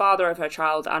is the father of her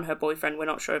child and her boyfriend, we're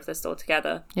not sure if they're still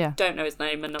together. Yeah. Don't know his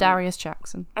name. And Darius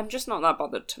Jackson. I'm just not that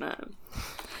bothered to know.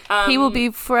 He will be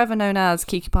forever known as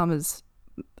Keke Palmer's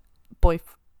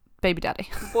baby daddy.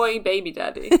 Boy baby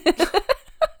daddy.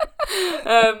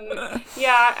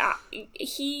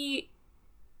 He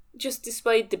just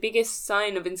displayed the biggest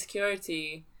sign of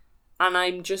insecurity. And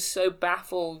I'm just so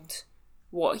baffled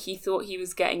what he thought he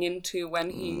was getting into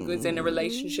when he was in a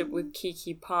relationship with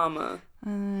Keke Palmer.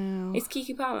 It's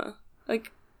Keke Palmer.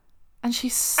 Like, and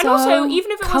she's so and also, even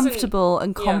if it comfortable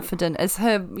and confident as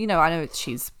her, I know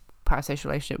she's parasocial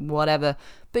relationship, whatever,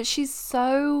 but she's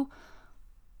so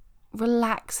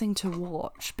relaxing to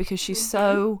watch because she's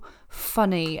so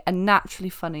funny and naturally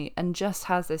funny and just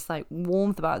has this like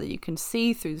warmth about her that you can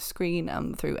see through the screen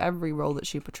and through every role that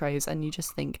she portrays, and you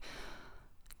just think,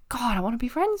 God, I want to be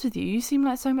friends with you. You seem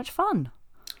like so much fun.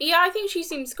 Yeah, I think she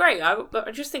seems great. I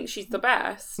just think she's the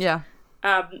best. Yeah.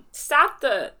 Sad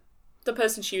that the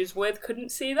person she was with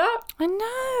couldn't see that. I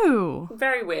know.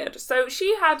 Very weird. So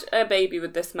she had a baby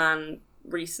with this man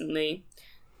recently.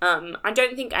 I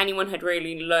don't think anyone had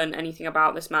really learned anything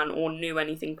about this man or knew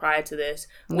anything prior to this.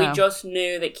 No. We just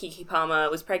knew that Keke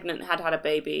Palmer was pregnant, had a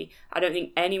baby. I don't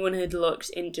think anyone had looked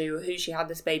into who she had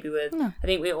this baby with. No. I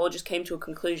think we all just came to a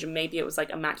conclusion. Maybe it was like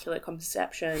immaculate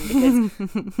conception because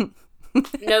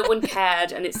no one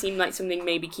cared and it seemed like something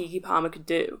maybe Keke Palmer could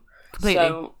do. Completely.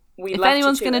 So we if left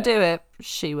anyone's her to going to do it,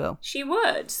 she will. She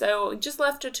would. So just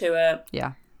left her to it.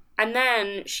 Yeah. And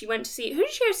then she went to see... Who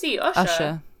did she go see?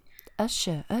 Usher.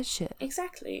 Usher.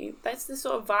 Exactly. That's the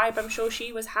sort of vibe I'm sure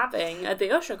she was having at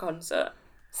the Usher concert.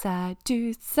 Side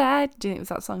to side. Do you think it was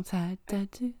that song? Side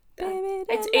to baby.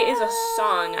 It is a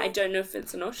song. I don't know if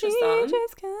it's an Usher song.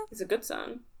 It's a good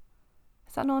song.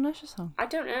 Is that not an Usher song? I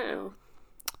don't know.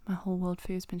 My whole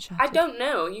worldview has been shattered. I don't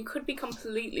know. You could be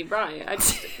completely right.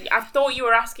 I thought you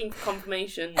were asking for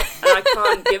confirmation, and I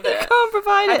can't give it. I can't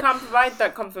provide it. I can't provide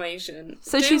that confirmation.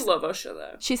 So she's love Usher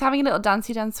though. She's having a little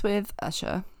dancey dance with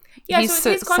Usher. Yeah,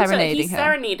 so it's his concert. He her.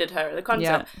 serenaded her at the concert.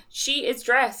 Yeah. She is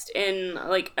dressed in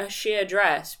like a sheer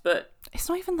dress, but it's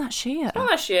not even that sheer. Not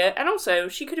that sheer, and also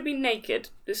she could have been naked.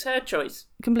 It's her choice.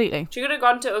 Completely. She could have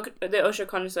gone to the Usher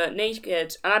concert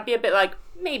naked, and I'd be a bit like,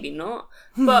 maybe not,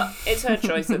 but it's her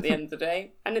choice at the end of the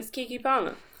day, and it's Keke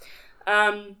Palmer.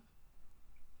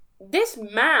 This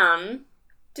man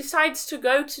decides to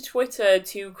go to Twitter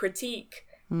to critique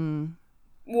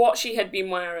what she had been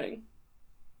wearing.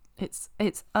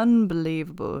 It's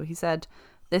unbelievable. He said,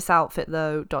 "This outfit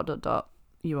though, ...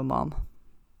 you a mom."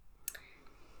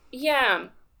 Yeah.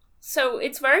 So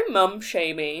it's very mum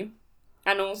shamey,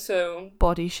 and also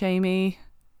body shamey.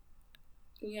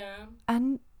 Yeah.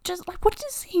 And just like, what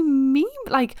does he mean?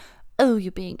 Like, oh,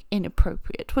 you're being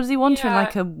inappropriate. What does he want her in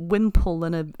like a wimple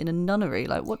in a nunnery?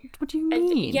 Like, what do you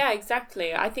mean? Yeah,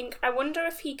 exactly. I wonder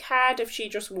if he cared if she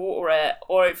just wore it,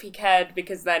 or if he cared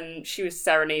because then she was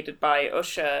serenaded by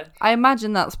Usher. I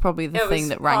imagine that's probably the thing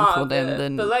that rankled him.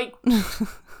 Then, but like,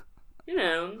 you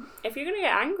know, if you're gonna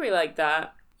get angry like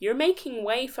that, you're making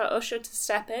way for Usher to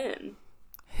step in.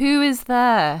 Who is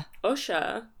there?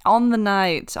 Usher. On the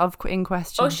night of in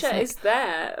question. Usher is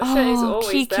there. Usher is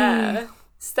always there.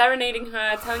 Serenading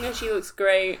her, telling her she looks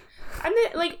great. And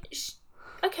then, like,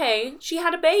 okay, she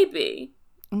had a baby.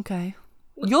 Okay.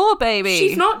 Your baby.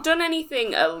 She's not done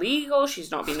anything illegal.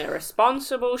 She's not been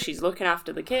irresponsible. She's looking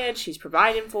after the kid. She's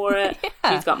providing for it.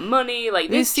 Yeah. She's got money. Like,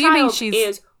 this child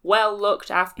is well looked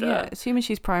after. Yeah, assuming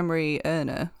she's primary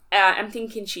earner. I'm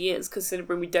thinking she is,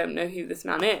 considering we don't know who this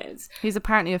man is. He's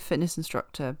apparently a fitness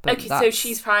instructor. But okay, so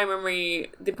she's the primary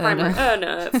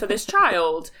earner for this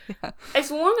child. Yeah.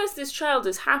 As long as this child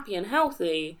is happy and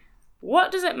healthy,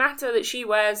 what does it matter that she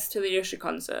wears to the Usher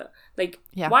concert? Like,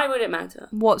 why would it matter?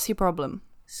 What's your problem?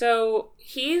 So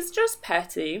he's just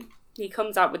petty. He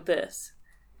comes out with this.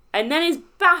 And then is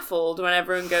baffled when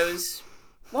everyone goes,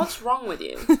 "What's wrong with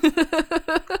you?"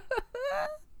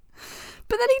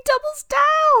 But then he doubles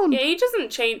down. Yeah, he doesn't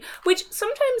change. Which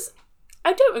sometimes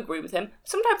I don't agree with him.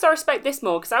 Sometimes I respect this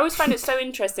more because I always find it so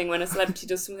interesting when a celebrity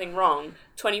does something wrong.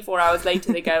 24 hours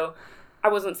later, they go, "I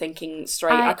wasn't thinking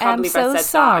straight. I can't believe I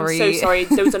said that. I'm so sorry.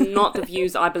 Those are not the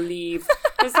views I believe."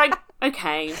 It's like,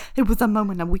 okay. It was a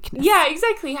moment of weakness. Yeah,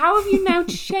 exactly. How have you now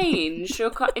changed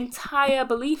your entire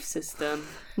belief system?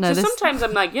 No, so sometimes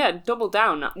I'm like, yeah, double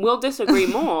down. We'll disagree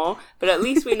more, but at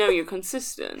least we know you're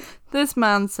consistent. This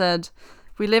man said,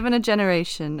 "We live in a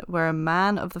generation where a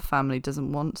man of the family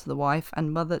doesn't want the wife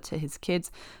and mother to his kids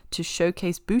to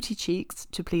showcase booty cheeks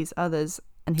to please others,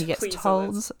 and he gets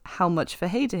told how much of a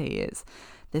hater he is.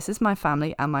 This is my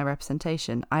family and my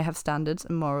representation. I have standards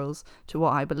and morals to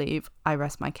what I believe. I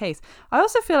rest my case." I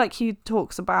also feel like he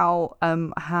talks about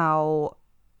how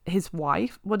his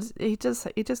wife, he does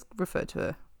refer to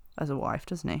her as a wife,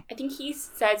 doesn't he? I think he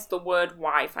says the word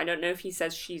wife. I don't know if he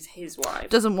says she's his wife.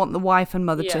 Doesn't want the wife and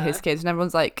mother to his kids, and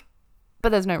everyone's like, but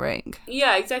there's no ring.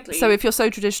 Yeah, exactly. So if you're so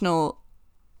traditional,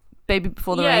 baby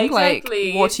before the ring,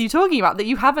 exactly. Like, what are you talking about? That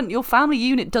your family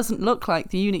unit doesn't look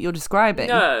like the unit you're describing.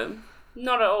 No,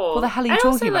 not at all. What the hell are you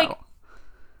talking about?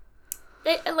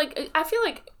 I feel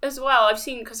like, as well, I've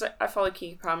seen, because I follow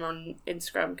Keke Palmer on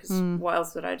Instagram, because what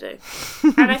else would I do?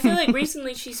 And I feel like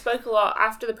recently she spoke a lot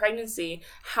after the pregnancy,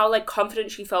 how, like, confident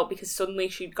she felt because suddenly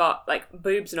she'd got, like,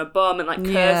 boobs and a bum and, like,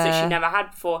 curves that she never had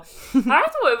before. And I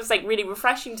thought it was, like, really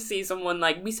refreshing to see someone,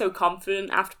 like, be so confident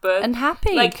after birth. And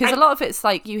happy, because a lot of it's,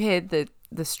 like, you hear the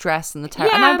stress and the terror.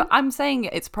 Yeah. And I'm saying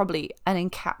it's probably an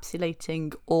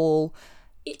encapsulating all...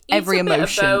 Every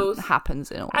emotion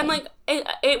happens in a way. And, like,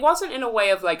 it wasn't in a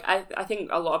way of, like, I think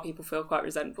a lot of people feel quite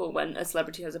resentful when a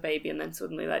celebrity has a baby and then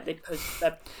suddenly, like, they post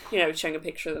their, showing a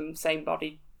picture of them, same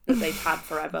body that they've had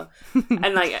forever.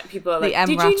 And, like, people are like, did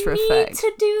you need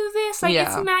to do this? Like,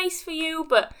 it's nice for you,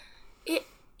 but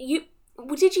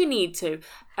did you need to?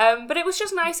 But it was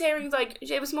just nice hearing, like,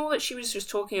 it was more that she was just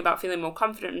talking about feeling more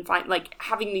confident and, like,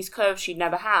 having these curves she'd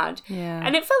never had. Yeah.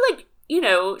 And it felt like,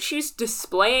 she was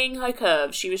displaying her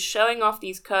curves. She was showing off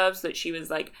these curves that she was,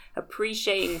 like,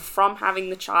 appreciating from having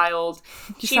the child.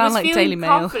 You sound like Daily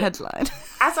Mail headline.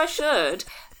 As I should.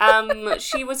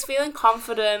 She was feeling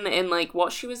confident in, like,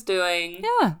 what she was doing.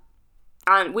 Yeah.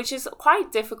 And which is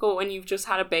quite difficult when you've just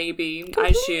had a baby, Completely. I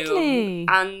assume.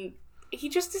 And he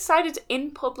just decided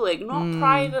in public, not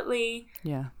privately,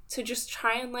 to just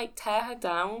try and, like, tear her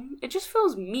down. It just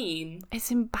feels mean.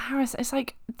 It's embarrassing. It's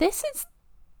like, this is...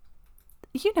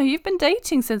 You know, you've been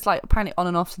dating since, like, apparently on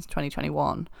and off since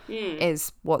 2021,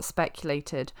 is what's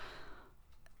speculated.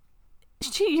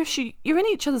 You're in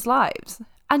each other's lives,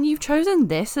 and you've chosen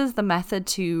this as the method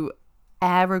to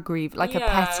air a grief, like a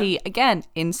petty, again,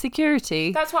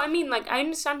 insecurity. That's what I mean. Like, I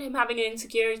understand him having an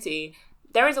insecurity.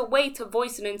 There is a way to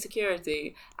voice an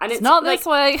insecurity, and it's not like, this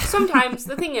way. Sometimes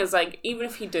the thing is, like, even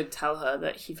if he did tell her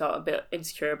that he felt a bit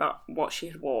insecure about what she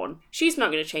had worn, she's not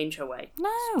going to change her way.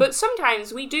 No. But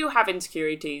sometimes we do have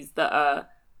insecurities that are,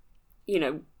 you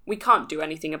know, we can't do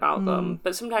anything about them.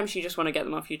 But sometimes you just want to get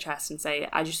them off your chest and say,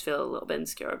 I just feel a little bit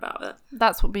insecure about it.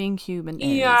 That's what being human is.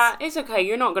 Yeah, it's okay.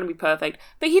 You're not going to be perfect.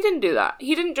 But he didn't do that.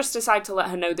 He didn't just decide to let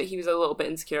her know that he was a little bit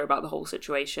insecure about the whole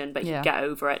situation, but he'd get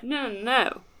over it.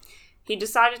 No. He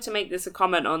decided to make this a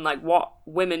comment on, like, what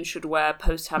women should wear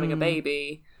post having a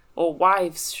baby, or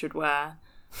wives should wear.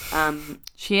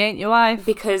 She ain't your wife.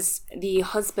 Because the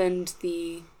husband,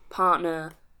 the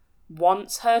partner,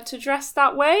 wants her to dress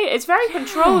that way. It's very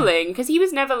controlling, because he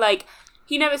was never like...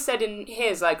 He never said in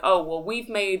his, like, oh, well, we've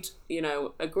made, you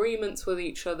know, agreements with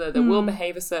each other that we'll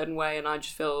behave a certain way, and I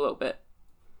just feel a little bit,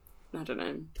 I don't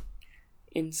know,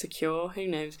 insecure. Who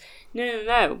knows?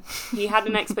 No. He had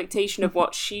an expectation of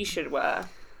what she should wear,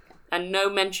 and no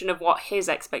mention of what his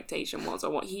expectation was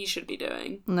or what he should be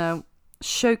doing. No.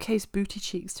 Showcase booty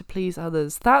cheeks to please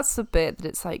others. That's the bit that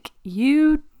it's like,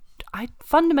 I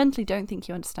fundamentally don't think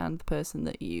you understand the person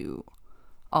that you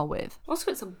are with.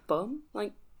 Also, it's a bum.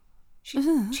 Like, she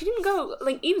didn't go,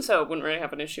 like, even so, I wouldn't really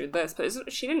have an issue with this,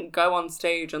 but she didn't go on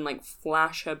stage and, like,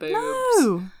 flash her boobs.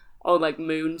 No. Or, like,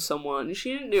 moon someone.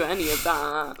 She didn't do any of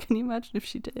that. Can you imagine if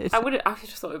she did? I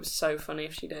just thought it was so funny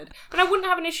if she did. And I wouldn't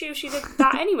have an issue if she did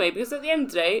that anyway, because at the end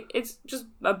of the day, it's just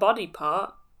a body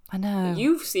part. I know.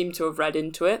 You seem to have read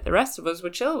into it. The rest of us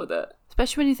were chill with it.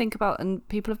 Especially when you think about, and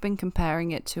people have been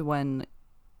comparing it to when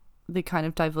the kind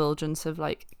of divulgence of,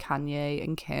 like, Kanye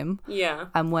and Kim. Yeah.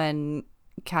 And when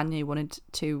Kanye wanted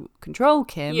to control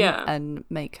Kim Yeah. and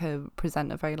make her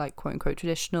present a very, like, quote unquote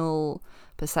traditional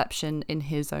perception in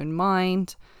his own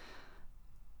mind,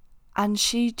 and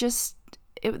she just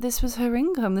this was her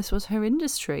income, this was her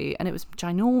industry, and it was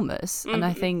ginormous. And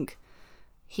I think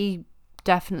he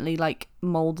definitely, like,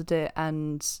 molded it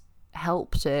and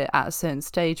helped it at a certain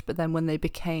stage, but then when they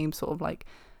became sort of like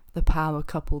the power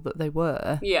couple that they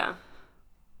were,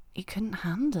 he couldn't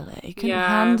handle it. He couldn't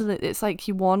handle it. It's like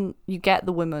you get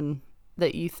the woman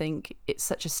that you think it's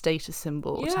such a status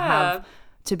symbol to have,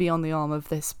 to be on the arm of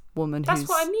this woman who's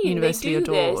what I mean. Universally they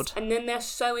do adored. This, and then they're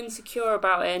so insecure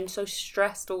about it and so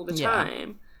stressed all the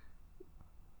time.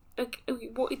 Like,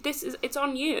 it's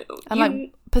on you. And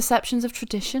like perceptions of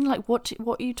tradition, like what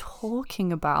are you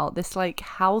talking about? This, like,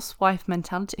 housewife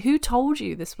mentality. Who told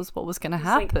you this was what was going to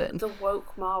happen? Like, the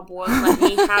woke mob won't let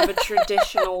me have a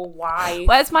traditional wife.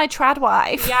 Where's my trad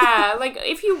wife? Yeah, like,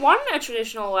 if you want a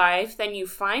traditional wife, then you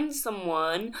find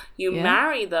someone, you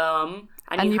marry them,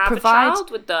 and you have a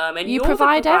child with them, and you're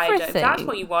provide the provider. everything. If that's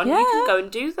what you want, you can go and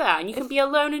do that, and you can be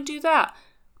alone and do that.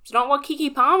 It's not what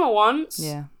Keke Palmer wants.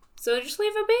 Yeah. So just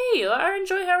leave her be. Let her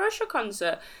enjoy her Usher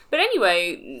concert. But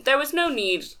anyway, there was no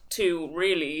need to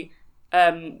really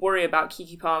worry about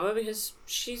Keke Palmer because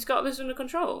she's got this under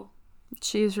control.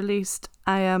 She has released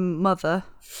I Am Mother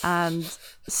and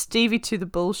Stevie to the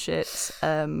Bullshit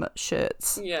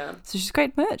shirts. Yeah. So she's a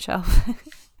great merch elf.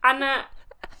 And I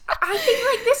think,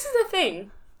 like, this is the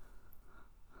thing.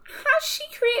 Has she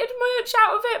created merch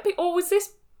out of it? Or was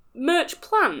this merch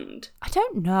planned? I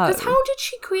don't know. Because how did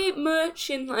she create merch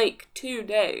in, like, 2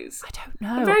 days? I don't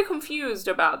know. I'm very confused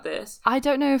about this. I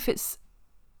don't know if it's...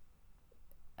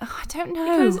 I don't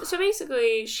know. Because, so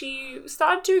basically, she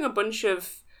started doing a bunch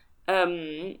of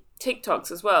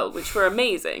TikToks as well, which were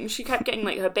amazing. She kept getting,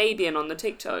 like, her baby in on the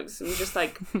TikToks and just,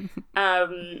 like...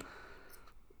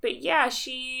 But yeah,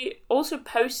 she also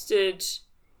posted,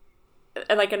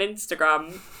 like, an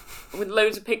Instagram with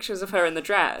loads of pictures of her in the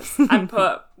dress and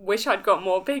put, wish I'd got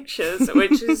more pictures,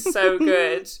 which is so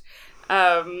good.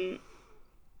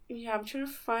 Yeah, I'm trying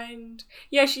to find...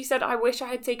 Yeah, she said, I wish I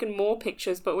had taken more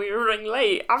pictures, but we were running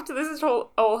late after this has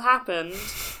all happened.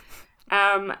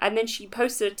 And then she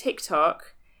posted a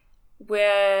TikTok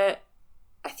where,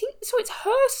 I think, so it's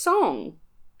her song.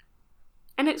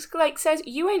 And it's like, says,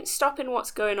 you ain't stopping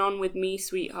what's going on with me,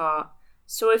 sweetheart.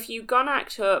 So if you gonna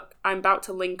act up, I'm about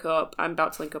to link up, I'm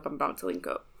about to link up, I'm about to link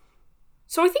up.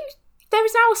 So I think there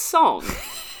is now a song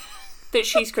that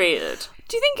she's created.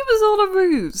 Do you think it was all a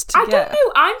ruse? I don't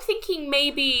know. I'm thinking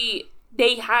maybe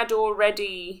they had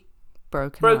already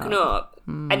broken up.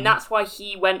 And that's why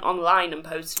he went online and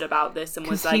posted about this and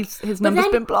was like... his number's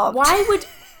been blocked. Why would...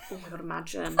 Oh my God,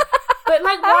 imagine. But,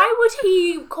 like, why would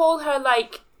he call her,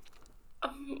 like...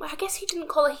 I guess he didn't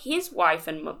call her his wife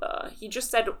and mother. He just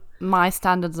said... My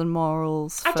standards and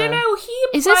morals. I don't know. He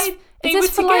implied they were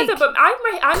together, but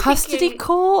I'm custody thinking...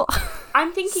 court?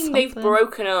 I'm thinking they've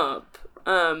broken up.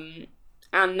 And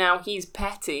now he's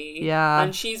petty. Yeah.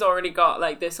 And she's already got,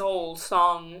 like, this whole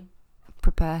song...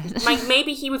 prepared. Like,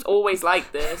 maybe he was always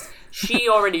like this. She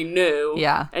already knew.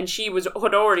 Yeah. And she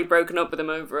had already broken up with him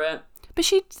over it. But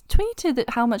she tweeted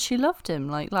how much she loved him,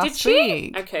 like, last Did she?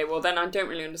 week. Okay, well then I don't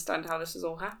really understand how this has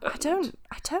all happened. I don't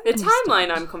The understand.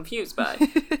 timeline I'm confused by.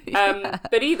 Yeah.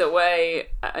 But either way,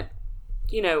 I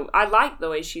like the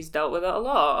way she's dealt with it a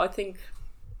lot. I think...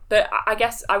 But I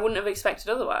guess I wouldn't have expected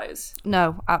otherwise.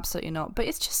 No, absolutely not. But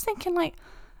it's just thinking, like,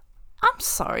 I'm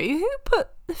sorry, who put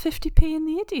the 50p in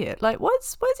the idiot? Like,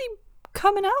 where's he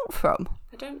coming out from?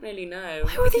 I don't really know.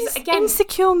 Who are these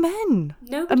insecure men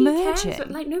Nobody emerging? cares.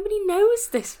 Like, nobody knows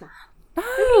this man. No.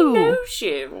 Nobody knows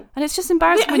you. And it's just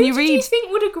embarrassing when you read... Who do you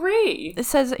think would agree? It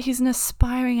says that he's an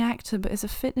aspiring actor, but is a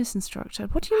fitness instructor.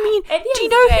 What do you mean? Do you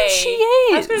know who she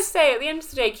is? I was going to say, at the end of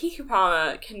the day, Keke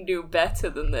Palmer can do better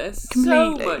than this.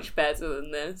 Completely. So much better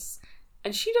than this.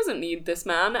 And she doesn't need this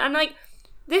man. And, like,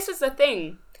 this is the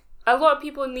thing. A lot of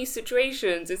people in these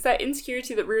situations, it's that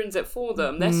insecurity that ruins it for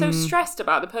them. They're so stressed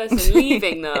about the person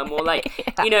leaving them or, like,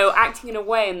 acting in a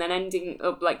way and then ending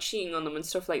up, like, cheating on them and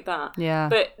stuff like that. Yeah.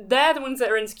 But they're the ones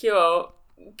that are insecure,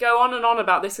 go on and on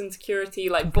about this insecurity,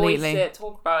 like, Completely. voice it,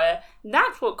 talk about it. And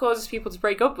that's what causes people to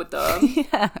break up with them.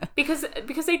 Yeah. Because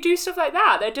they do stuff like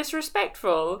that. They're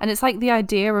disrespectful. And it's like the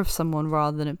idea of someone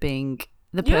rather than it being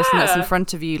the person that's in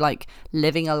front of you, like,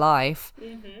 living a life.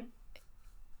 Mm-hmm.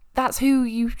 That's who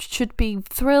you should be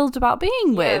thrilled about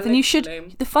being with. And you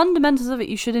should, the fundamentals of it,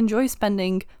 you should enjoy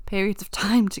spending periods of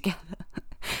time together.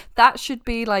 That should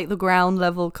be like the ground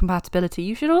level compatibility.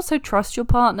 You should also trust your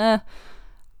partner.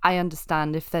 I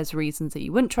understand if there's reasons that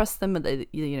you wouldn't trust them, or the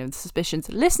suspicions.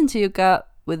 Listen to your gut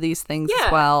with these things as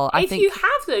well. I think you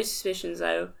have those suspicions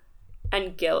though,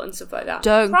 and guilt and stuff like that,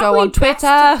 don't go on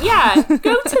Twitter.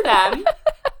 Go to them.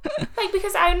 Like,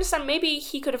 because I understand maybe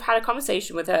he could have had a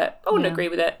conversation with her. I wouldn't agree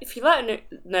with it. If you let her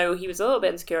know he was a little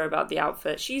bit insecure about the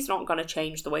outfit, she's not going to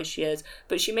change the way she is.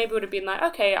 But she maybe would have been like,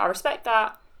 okay, I respect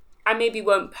that. I maybe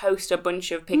won't post a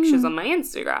bunch of pictures on my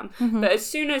Instagram. Mm-hmm. But as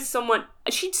soon as someone...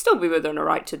 She'd still be within her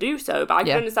right to do so. But I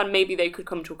can understand maybe they could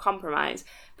come to a compromise.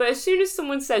 But as soon as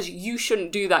someone says, you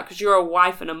shouldn't do that because you're a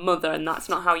wife and a mother and that's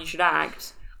not how you should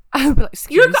act... I would be like,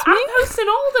 excuse me? I'm posting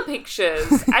all the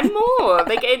pictures and more.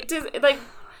 Like, it does... Like...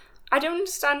 I don't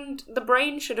understand. The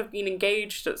brain should have been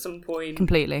engaged at some point.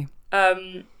 Completely.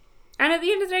 And at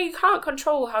the end of the day, you can't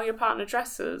control how your partner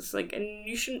dresses. Like, and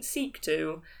you shouldn't seek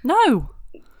to. No.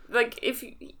 Like, if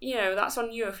that's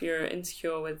on you if you're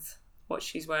insecure with what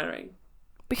she's wearing.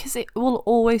 Because it will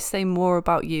always say more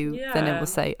about you than it will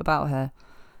say about her.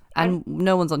 And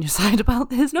no one's on your side about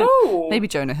this. No. Maybe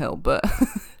Jonah Hill, but...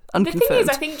 Unconfirmed. The thing is,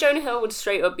 I think Jonah Hill would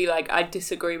straight up be like, I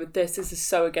disagree with this. This is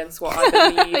so against what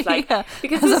I believe. Like,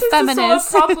 because this is the sort of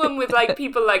problem with like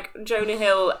people like Jonah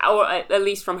Hill, or at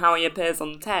least from how he appears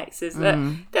on the text, is that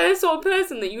they're the sort of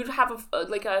person that you'd have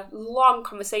a long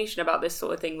conversation about this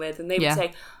sort of thing with, and they would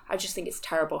say, I just think it's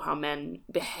terrible how men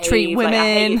behave. Treat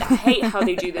women. Like, I hate how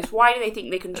they do this. Why do they think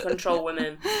they can control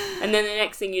women? And then the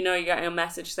next thing you know, you're getting a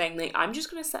message saying, like, I'm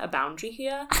just going to set a boundary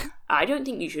here. I don't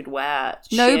think you should wear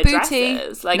sheer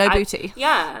dresses. Like, no booty.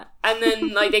 Yeah. And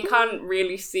then, like, they can't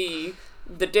really see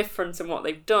the difference in what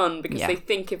they've done because they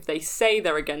think if they say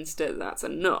they're against it, that's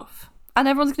enough. And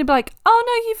everyone's going to be like, oh,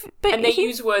 no, you've... But and they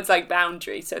use words like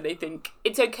boundary, so they think,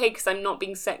 it's okay because I'm not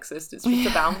being sexist, it's just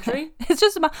a boundary. It's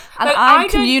just about... And like, I'm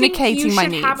communicating my needs. I don't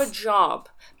think you should have a job,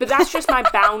 but that's just my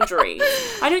boundary.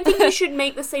 I don't think you should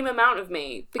make the same amount of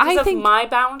me because of my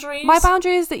boundaries. My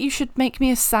boundary is that you should make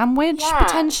me a sandwich,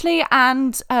 potentially,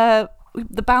 and...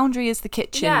 the boundary is the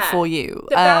kitchen for you.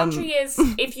 The boundary is,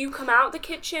 if you come out the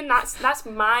kitchen, that's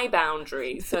my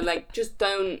boundary. So, like, just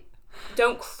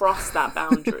don't cross that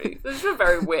boundary. This is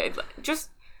very weird. Like, just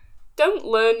don't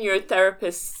learn your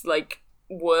therapist's, like,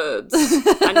 words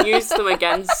and use them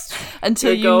against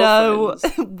until you know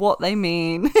what they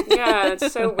mean. Yeah,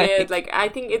 it's so weird. Like, I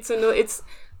think it's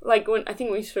like when I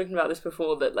think we've spoken about this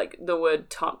before, that like the word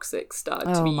toxic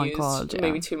started to be used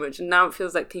maybe too much, and now it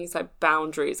feels like things like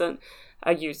boundaries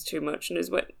are used too much, and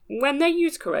is when they're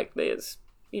used correctly, it's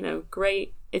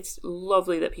great. It's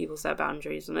lovely that people set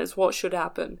boundaries, and it's what should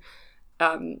happen.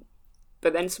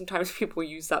 But then sometimes people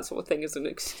use that sort of thing as an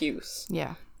excuse.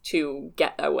 Yeah. To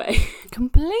get their way.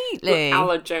 Completely. A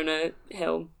la Jonah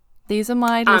Hill. These are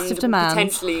my list of demands.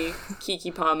 Potentially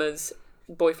Keke Palmer's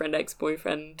boyfriend,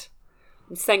 ex-boyfriend,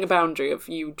 setting a boundary of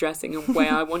you dressing the way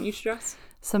I want you to dress.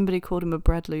 Somebody called him a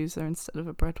bread loser instead of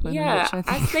a breadwinner. Yeah, which I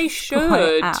think as they should.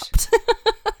 Quite apt.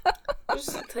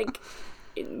 Just like,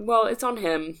 well, it's on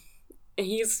him.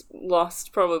 He's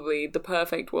lost probably the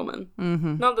perfect woman.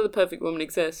 Mm-hmm. Not that the perfect woman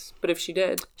exists, but if she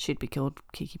did, she'd be called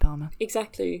Keke Palmer.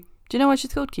 Exactly. Do you know why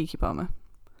she's called Keke Palmer?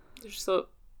 I just thought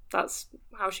that's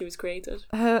how she was created.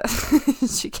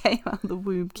 She came out of the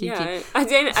womb, Keke.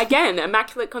 Yeah. Again,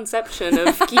 immaculate conception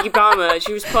of Keke Palmer.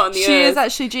 She was put on the earth. She is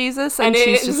actually Jesus, and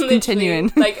she's just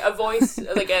continuing. Like a voice,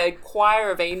 like a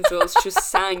choir of angels just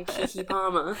sang Keke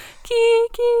Palmer.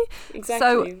 Keke.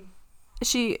 Exactly.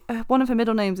 So one of her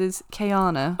middle names is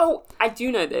Kiana. Oh, I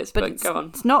do know this, but go on.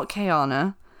 It's not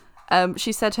Kiana.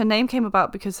 She said her name came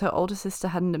about because her older sister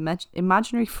had an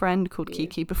imaginary friend called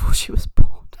Keke before she was born.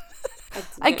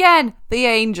 Again, the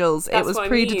angels. That's it was what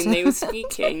predetermined. I mean. They were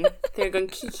speaking. They were going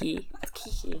Keke. It's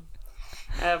Keke.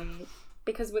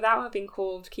 Because without her being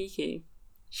called Keke,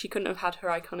 she couldn't have had her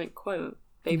iconic quote.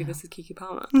 Baby, this is Keke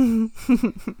Palmer.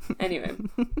 Anyway.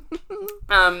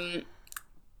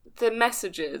 The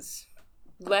messages.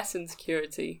 Less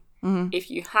insecurity. Mm-hmm.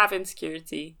 If you have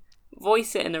insecurity,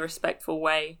 voice it in a respectful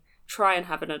way. Try and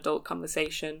have an adult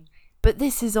conversation. But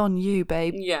this is on you,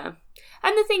 babe. Yeah.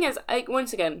 And the thing is, like,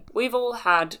 once again, we've all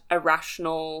had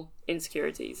irrational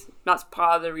insecurities. That's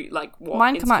part of the, what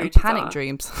mine come out in panic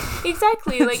dreams.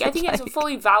 Exactly. Like, I think it's a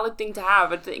fully valid thing to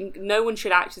have. I think no one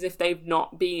should act as if they've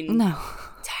not been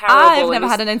terrible. I've never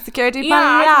had an insecurity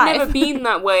panic. I've never been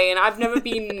that way, and I've never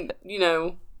been,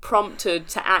 prompted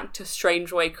to act a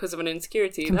strange way because of an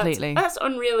insecurity. Completely. That's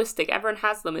unrealistic. Everyone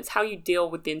has them. It's how you deal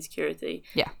with the insecurity.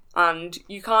 Yeah. And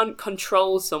you can't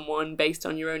control someone based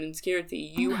on your own insecurity.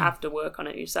 You have to work on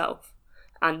it yourself.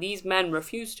 And these men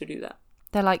refuse to do that.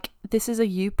 They're like, this is a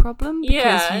you problem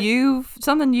because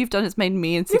something you've done has made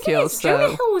me insecure. Jonah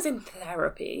Hill was in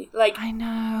therapy. Like, I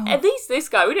know. At least this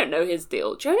guy, we don't know his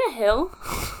deal. Jonah Hill,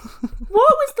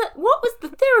 what was the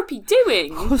therapy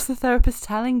doing? What was the therapist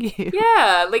telling you?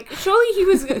 Yeah, like surely he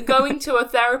was going to a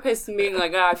therapist and being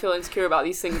like, I feel insecure about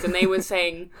these things, and they were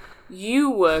saying, you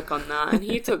work on that, and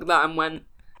he took that and went,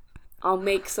 I'll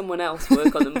make someone else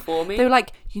work on them for me. They were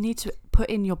like, you need to put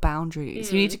in your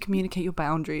boundaries. You need to communicate your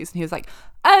boundaries. And he was like,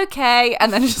 okay.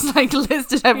 And then just like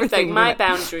listed everything. He's like, my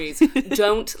boundaries.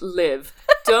 Don't live.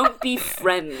 Don't be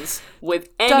friends with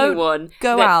anyone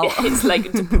out. It's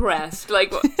like depressed.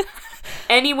 Like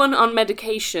anyone on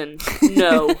medication.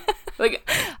 No. Like,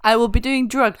 I will be doing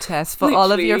drug tests for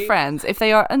all of your friends. If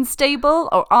they are unstable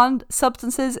or on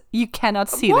substances, you cannot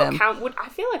see them. I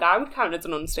feel like I would count as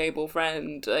an unstable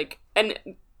friend. Like, and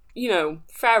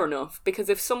fair enough. Because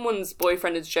if someone's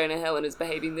boyfriend is Jonah Hill and is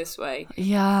behaving this way,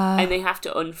 and they have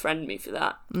to unfriend me for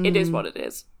that, it is what it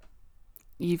is.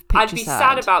 I'd be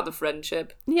sad about the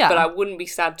friendship, but I wouldn't be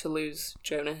sad to lose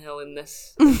Jonah Hill in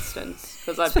this instance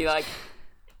because I'd be like,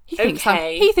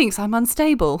 he thinks I'm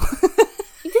unstable.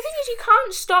 The thing is, you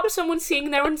can't stop someone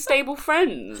seeing their unstable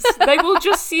friends. They will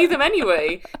just see them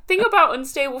anyway. The thing about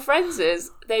unstable friends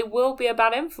is they will be a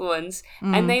bad influence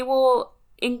and they will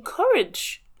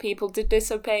encourage people to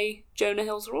disobey Jonah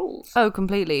Hill's rules. Oh,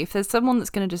 completely. If there's someone that's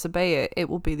going to disobey it, it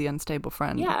will be the unstable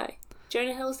friend. Yeah.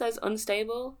 Jonah Hill says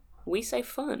unstable, we say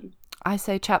fun. I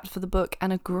say chapter for the book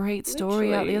and a great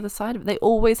story out the other side of it. They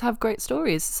always have great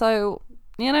stories. So,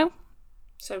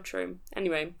 So true.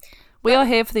 Anyway. We are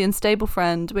here for the unstable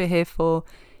friend. We're here for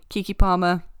Keke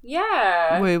Palmer.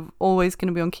 Yeah. We're always going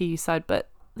to be on Keke's side, but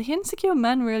the insecure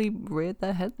men really reared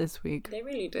their head this week. They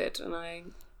really did, and I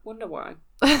wonder why.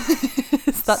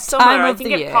 It's that summer, time of I think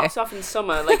the it year. Pops off in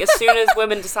summer. Like, as soon as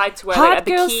women decide to wear Hot a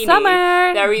girl bikini,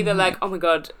 summer. they're either like, oh my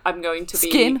god, I'm going to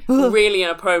be really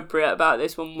inappropriate about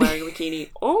this woman wearing a bikini,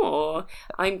 or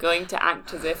I'm going to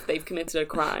act as if they've committed a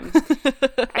crime.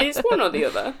 And it's one or the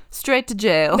other. Straight to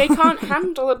jail. They can't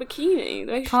handle a bikini.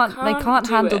 They can't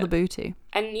handle the booty.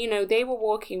 And, they were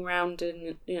walking around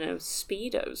in,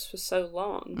 Speedos for so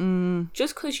long.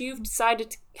 Just because you've decided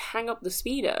to hang up the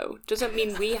Speedo doesn't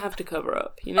mean we have to cover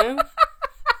up,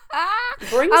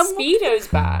 Bring Speedos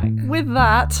back. With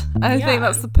that, I think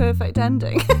that's the perfect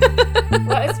ending.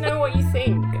 Let us know what you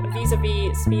think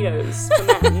vis-a-vis Speedos for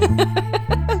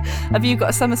men. Have you got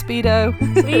a summer Speedo?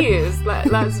 Please,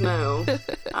 let us know.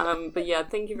 But yeah,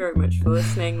 thank you very much for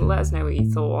listening. Let us know what you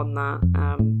thought on that.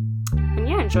 And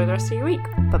yeah, enjoy the rest of your week.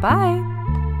 Bye-bye.